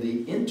out in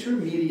the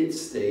intermediate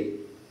state,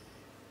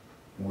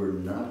 we're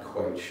not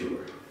quite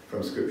sure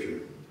from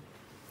Scripture.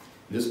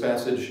 This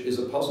passage is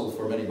a puzzle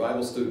for many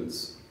Bible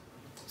students.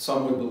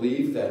 Some would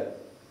believe that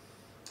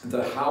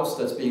the house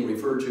that's being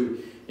referred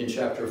to in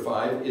chapter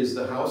 5 is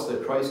the house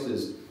that Christ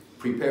is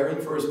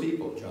preparing for his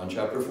people. John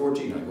chapter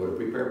 14, I go to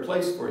prepare a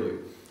place for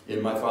you.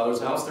 In my Father's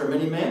house there are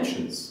many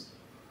mansions.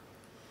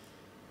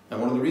 And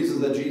one of the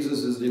reasons that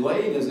Jesus is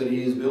delaying is that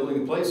he is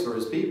building a place for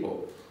his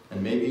people.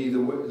 And maybe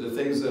the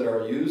things that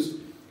are used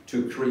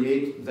to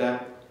create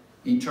that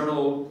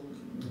eternal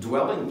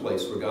dwelling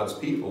place for God's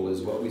people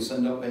is what we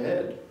send up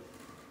ahead.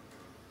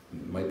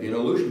 It might be an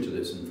allusion to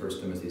this in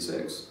 1 Timothy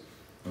 6,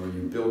 where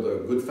you build a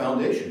good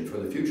foundation for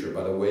the future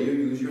by the way you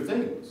use your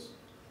things.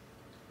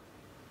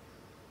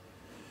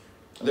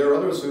 There are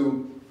others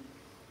who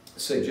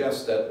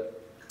suggest that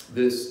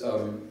this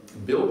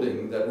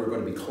building that we're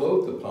going to be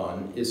clothed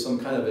upon is some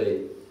kind of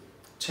a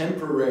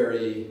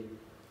temporary,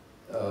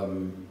 a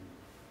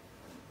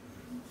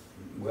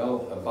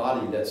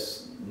body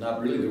that's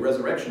not really the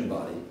resurrection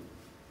body,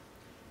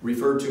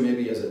 referred to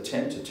maybe as a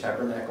tent, a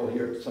tabernacle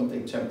here,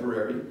 something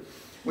temporary.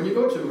 When you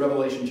go to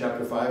Revelation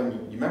chapter 5, and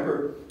you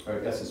remember, or I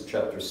guess it's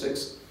chapter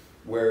 6,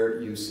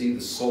 where you see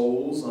the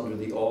souls under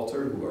the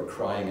altar who are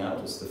crying out.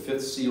 It's the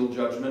fifth seal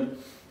judgment.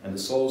 And the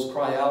souls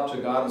cry out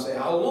to God and say,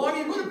 how long are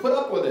you going to put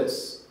up with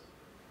this?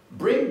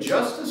 Bring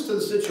justice to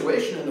the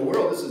situation in the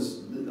world. This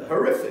is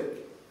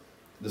horrific.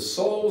 The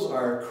souls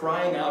are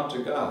crying out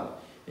to God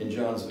in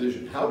John's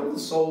vision. How do the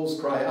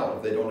souls cry out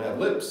if they don't have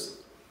lips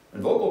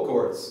and vocal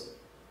cords?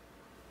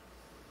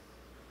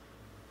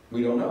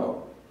 We don't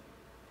know.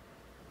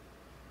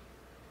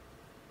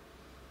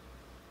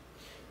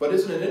 But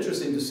isn't it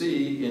interesting to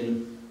see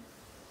in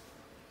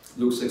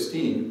Luke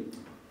 16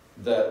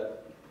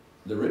 that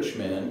the rich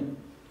man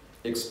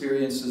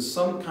experiences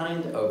some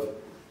kind of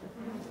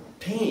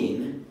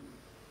pain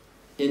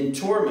in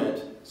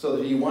torment so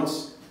that he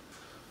wants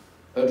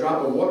a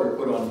drop of water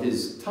put on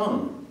his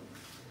tongue.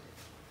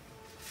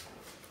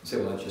 You say,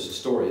 well, that's just a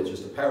story, it's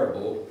just a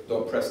parable,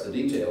 don't press the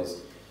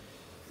details.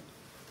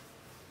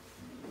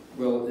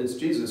 Well, it's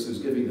Jesus who's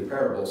giving the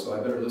parable, so I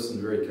better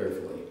listen very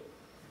carefully.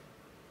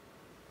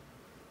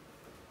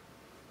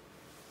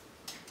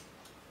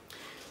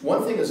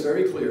 One thing is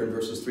very clear in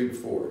verses 3 to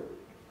 4,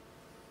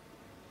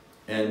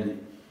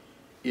 and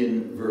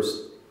in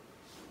verse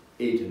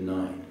 8 and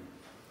 9.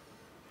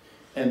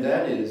 And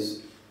that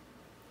is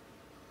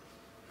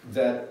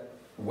that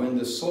when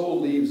the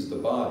soul leaves the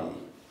body,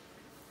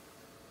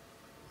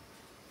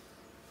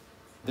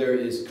 there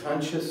is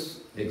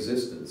conscious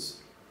existence.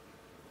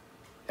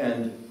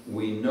 And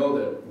we know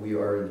that we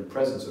are in the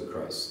presence of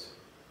Christ.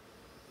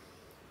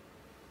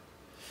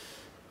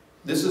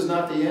 This is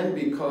not the end,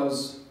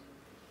 because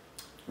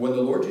when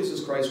the Lord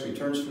Jesus Christ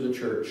returns for the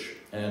church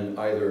and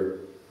either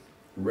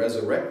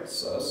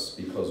resurrects us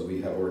because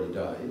we have already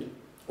died,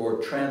 or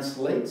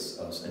translates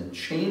us and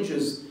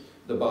changes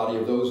the body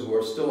of those who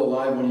are still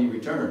alive when he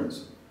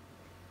returns,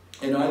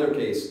 in either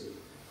case,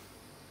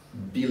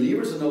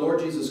 believers in the Lord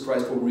Jesus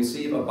Christ will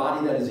receive a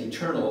body that is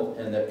eternal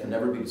and that can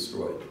never be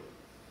destroyed.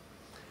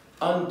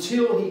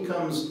 Until he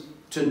comes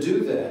to do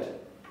that,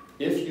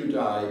 if you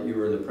die, you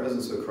are in the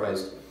presence of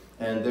Christ,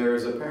 and there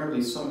is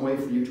apparently some way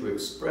for you to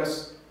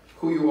express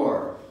who you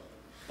are,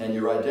 and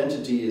your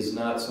identity is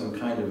not some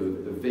kind of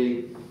a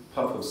vague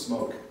puff of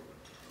smoke.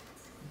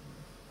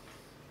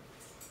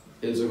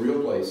 It is a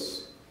real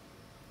place,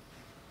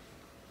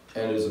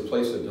 and it is a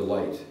place of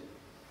delight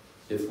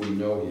if we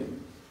know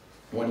him.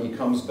 When he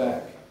comes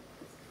back,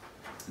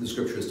 the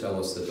scriptures tell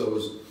us that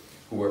those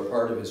who are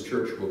part of his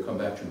church will come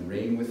back to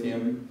reign with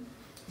him.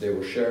 They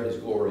will share his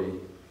glory.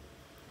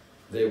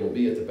 They will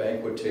be at the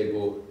banquet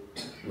table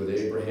with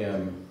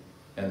Abraham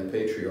and the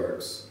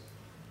patriarchs,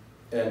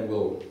 and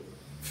will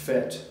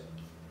fet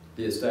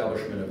the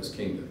establishment of his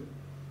kingdom.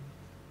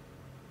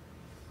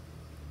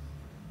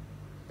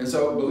 And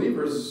so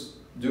believers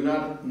do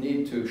not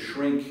need to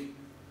shrink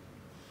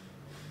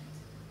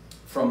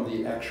from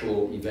the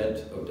actual event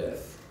of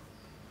death,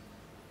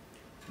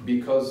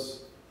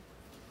 because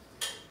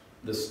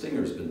the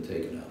stinger's been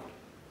taken out.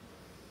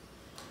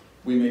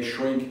 We may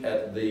shrink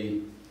at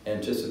the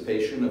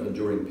anticipation of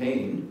enduring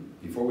pain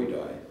before we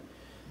die,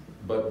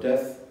 but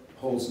death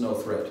holds no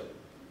threat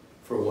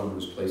for one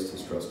who's placed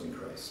his trust in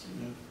Christ.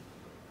 Yeah.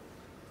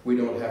 We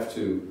don't have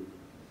to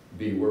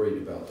be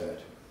worried about that.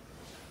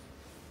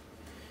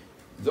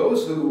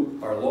 Those who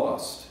are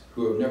lost,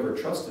 who have never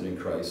trusted in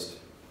Christ,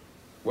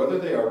 whether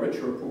they are rich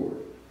or poor,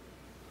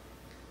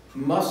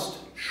 must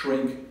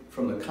shrink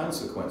from the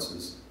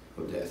consequences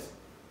of death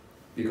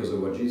because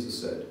of what Jesus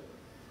said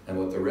and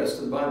what the rest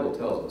of the Bible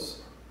tells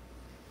us.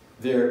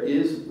 There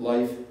is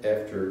life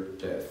after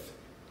death.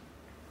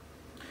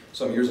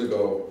 Some years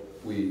ago,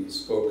 we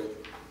spoke,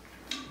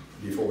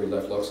 before we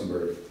left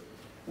Luxembourg,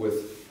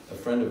 with a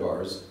friend of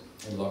ours,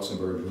 in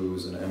Luxembourg who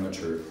was an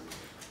amateur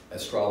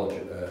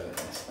astrologer,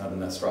 not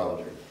an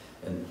astrologer,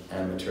 an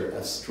amateur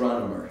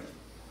astronomer.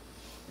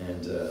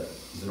 And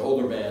he's an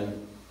older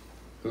man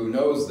who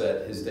knows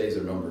that his days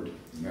are numbered.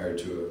 He's married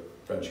to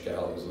a French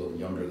gal who's a little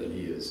younger than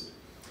he is.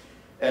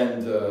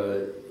 And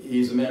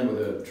he's a man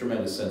with a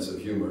tremendous sense of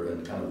humor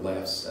and kind of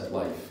laughs at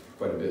life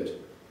quite a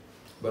bit,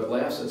 but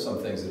laughs at some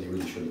things that he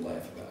really shouldn't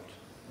laugh about.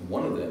 And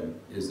one of them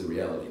is the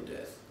reality of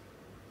death.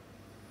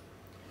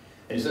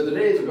 And he said, the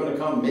days are going to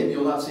come, maybe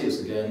you'll not see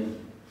us again,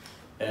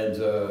 and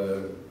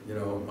you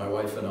know, my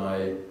wife and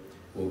I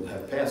will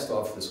have passed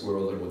off this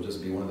world and we'll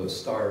just be one of those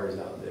stars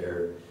out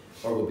there,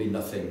 or we'll be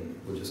nothing,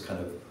 we'll just kind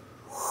of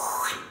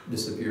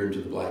disappear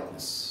into the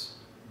blackness.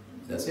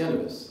 That's the end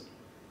of us.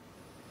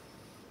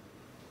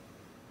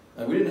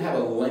 And we didn't have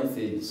a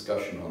lengthy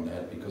discussion on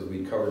that because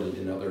we covered it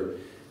in other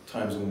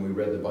times when we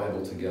read the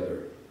Bible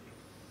together.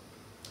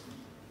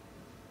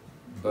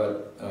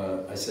 But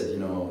I said, you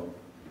know,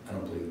 I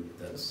don't believe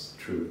that's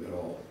true at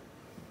all.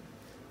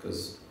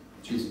 Because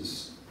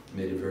Jesus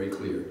made it very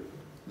clear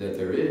that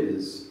there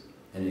is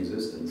an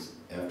existence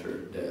after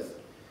death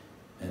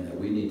and that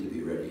we need to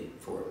be ready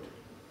for it.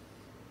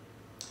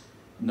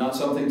 Not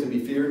something to be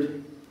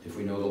feared if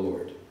we know the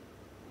Lord.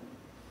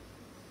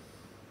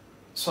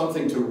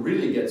 Something to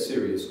really get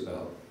serious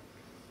about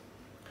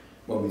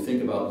when we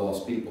think about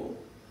lost people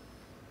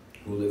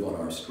who live on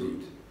our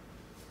street.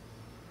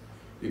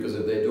 Because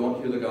if they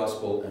don't hear the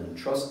gospel and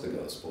trust the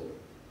gospel,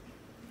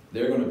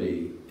 they're going to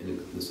be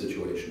in the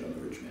situation of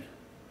the rich man.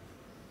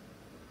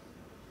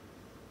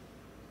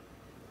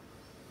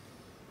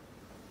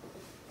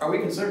 Are we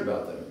concerned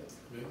about them?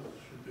 Yeah,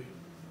 should be.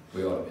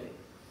 We ought to be.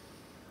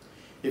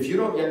 If you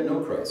don't yet know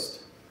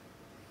Christ,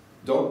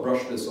 don't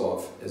brush this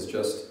off as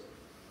just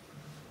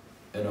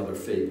another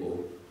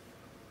fable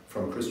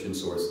from Christian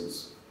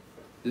sources.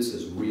 This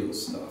is real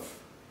stuff.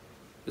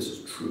 This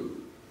is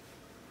true.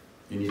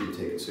 You need to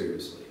take it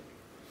seriously.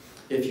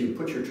 If you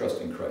put your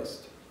trust in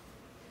Christ,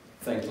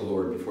 thank the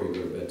Lord before you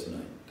go to bed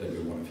tonight that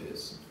you're one of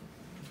His.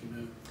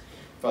 Amen.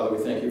 Father,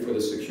 we thank you for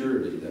the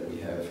security that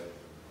we have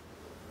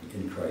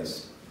in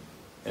Christ,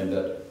 and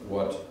that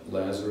what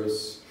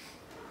Lazarus,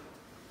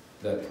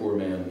 that poor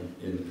man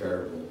in the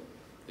parable,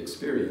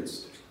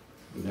 experienced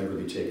would never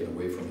be taken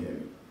away from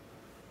him.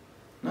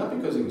 Not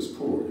because he was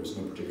poor, there's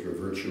no particular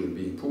virtue in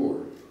being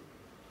poor,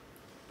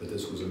 but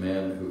this was a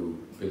man who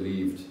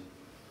believed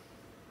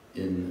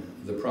in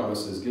the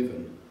promises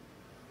given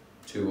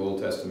to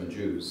Old Testament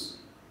Jews.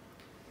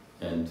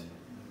 And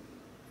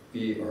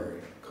we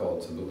are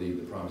called to believe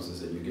the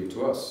promises that you give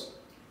to us.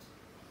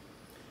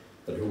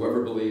 That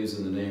whoever believes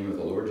in the name of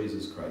the Lord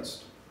Jesus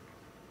Christ,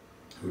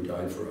 who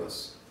died for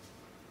us,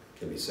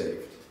 can be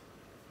saved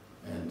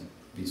and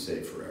be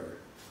saved forever.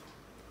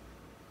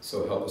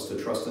 So help us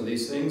to trust in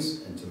these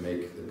things and to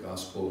make the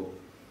gospel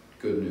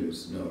good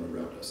news known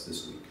around us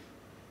this week.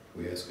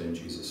 We ask in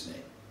Jesus'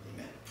 name.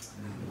 Amen.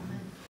 Amen.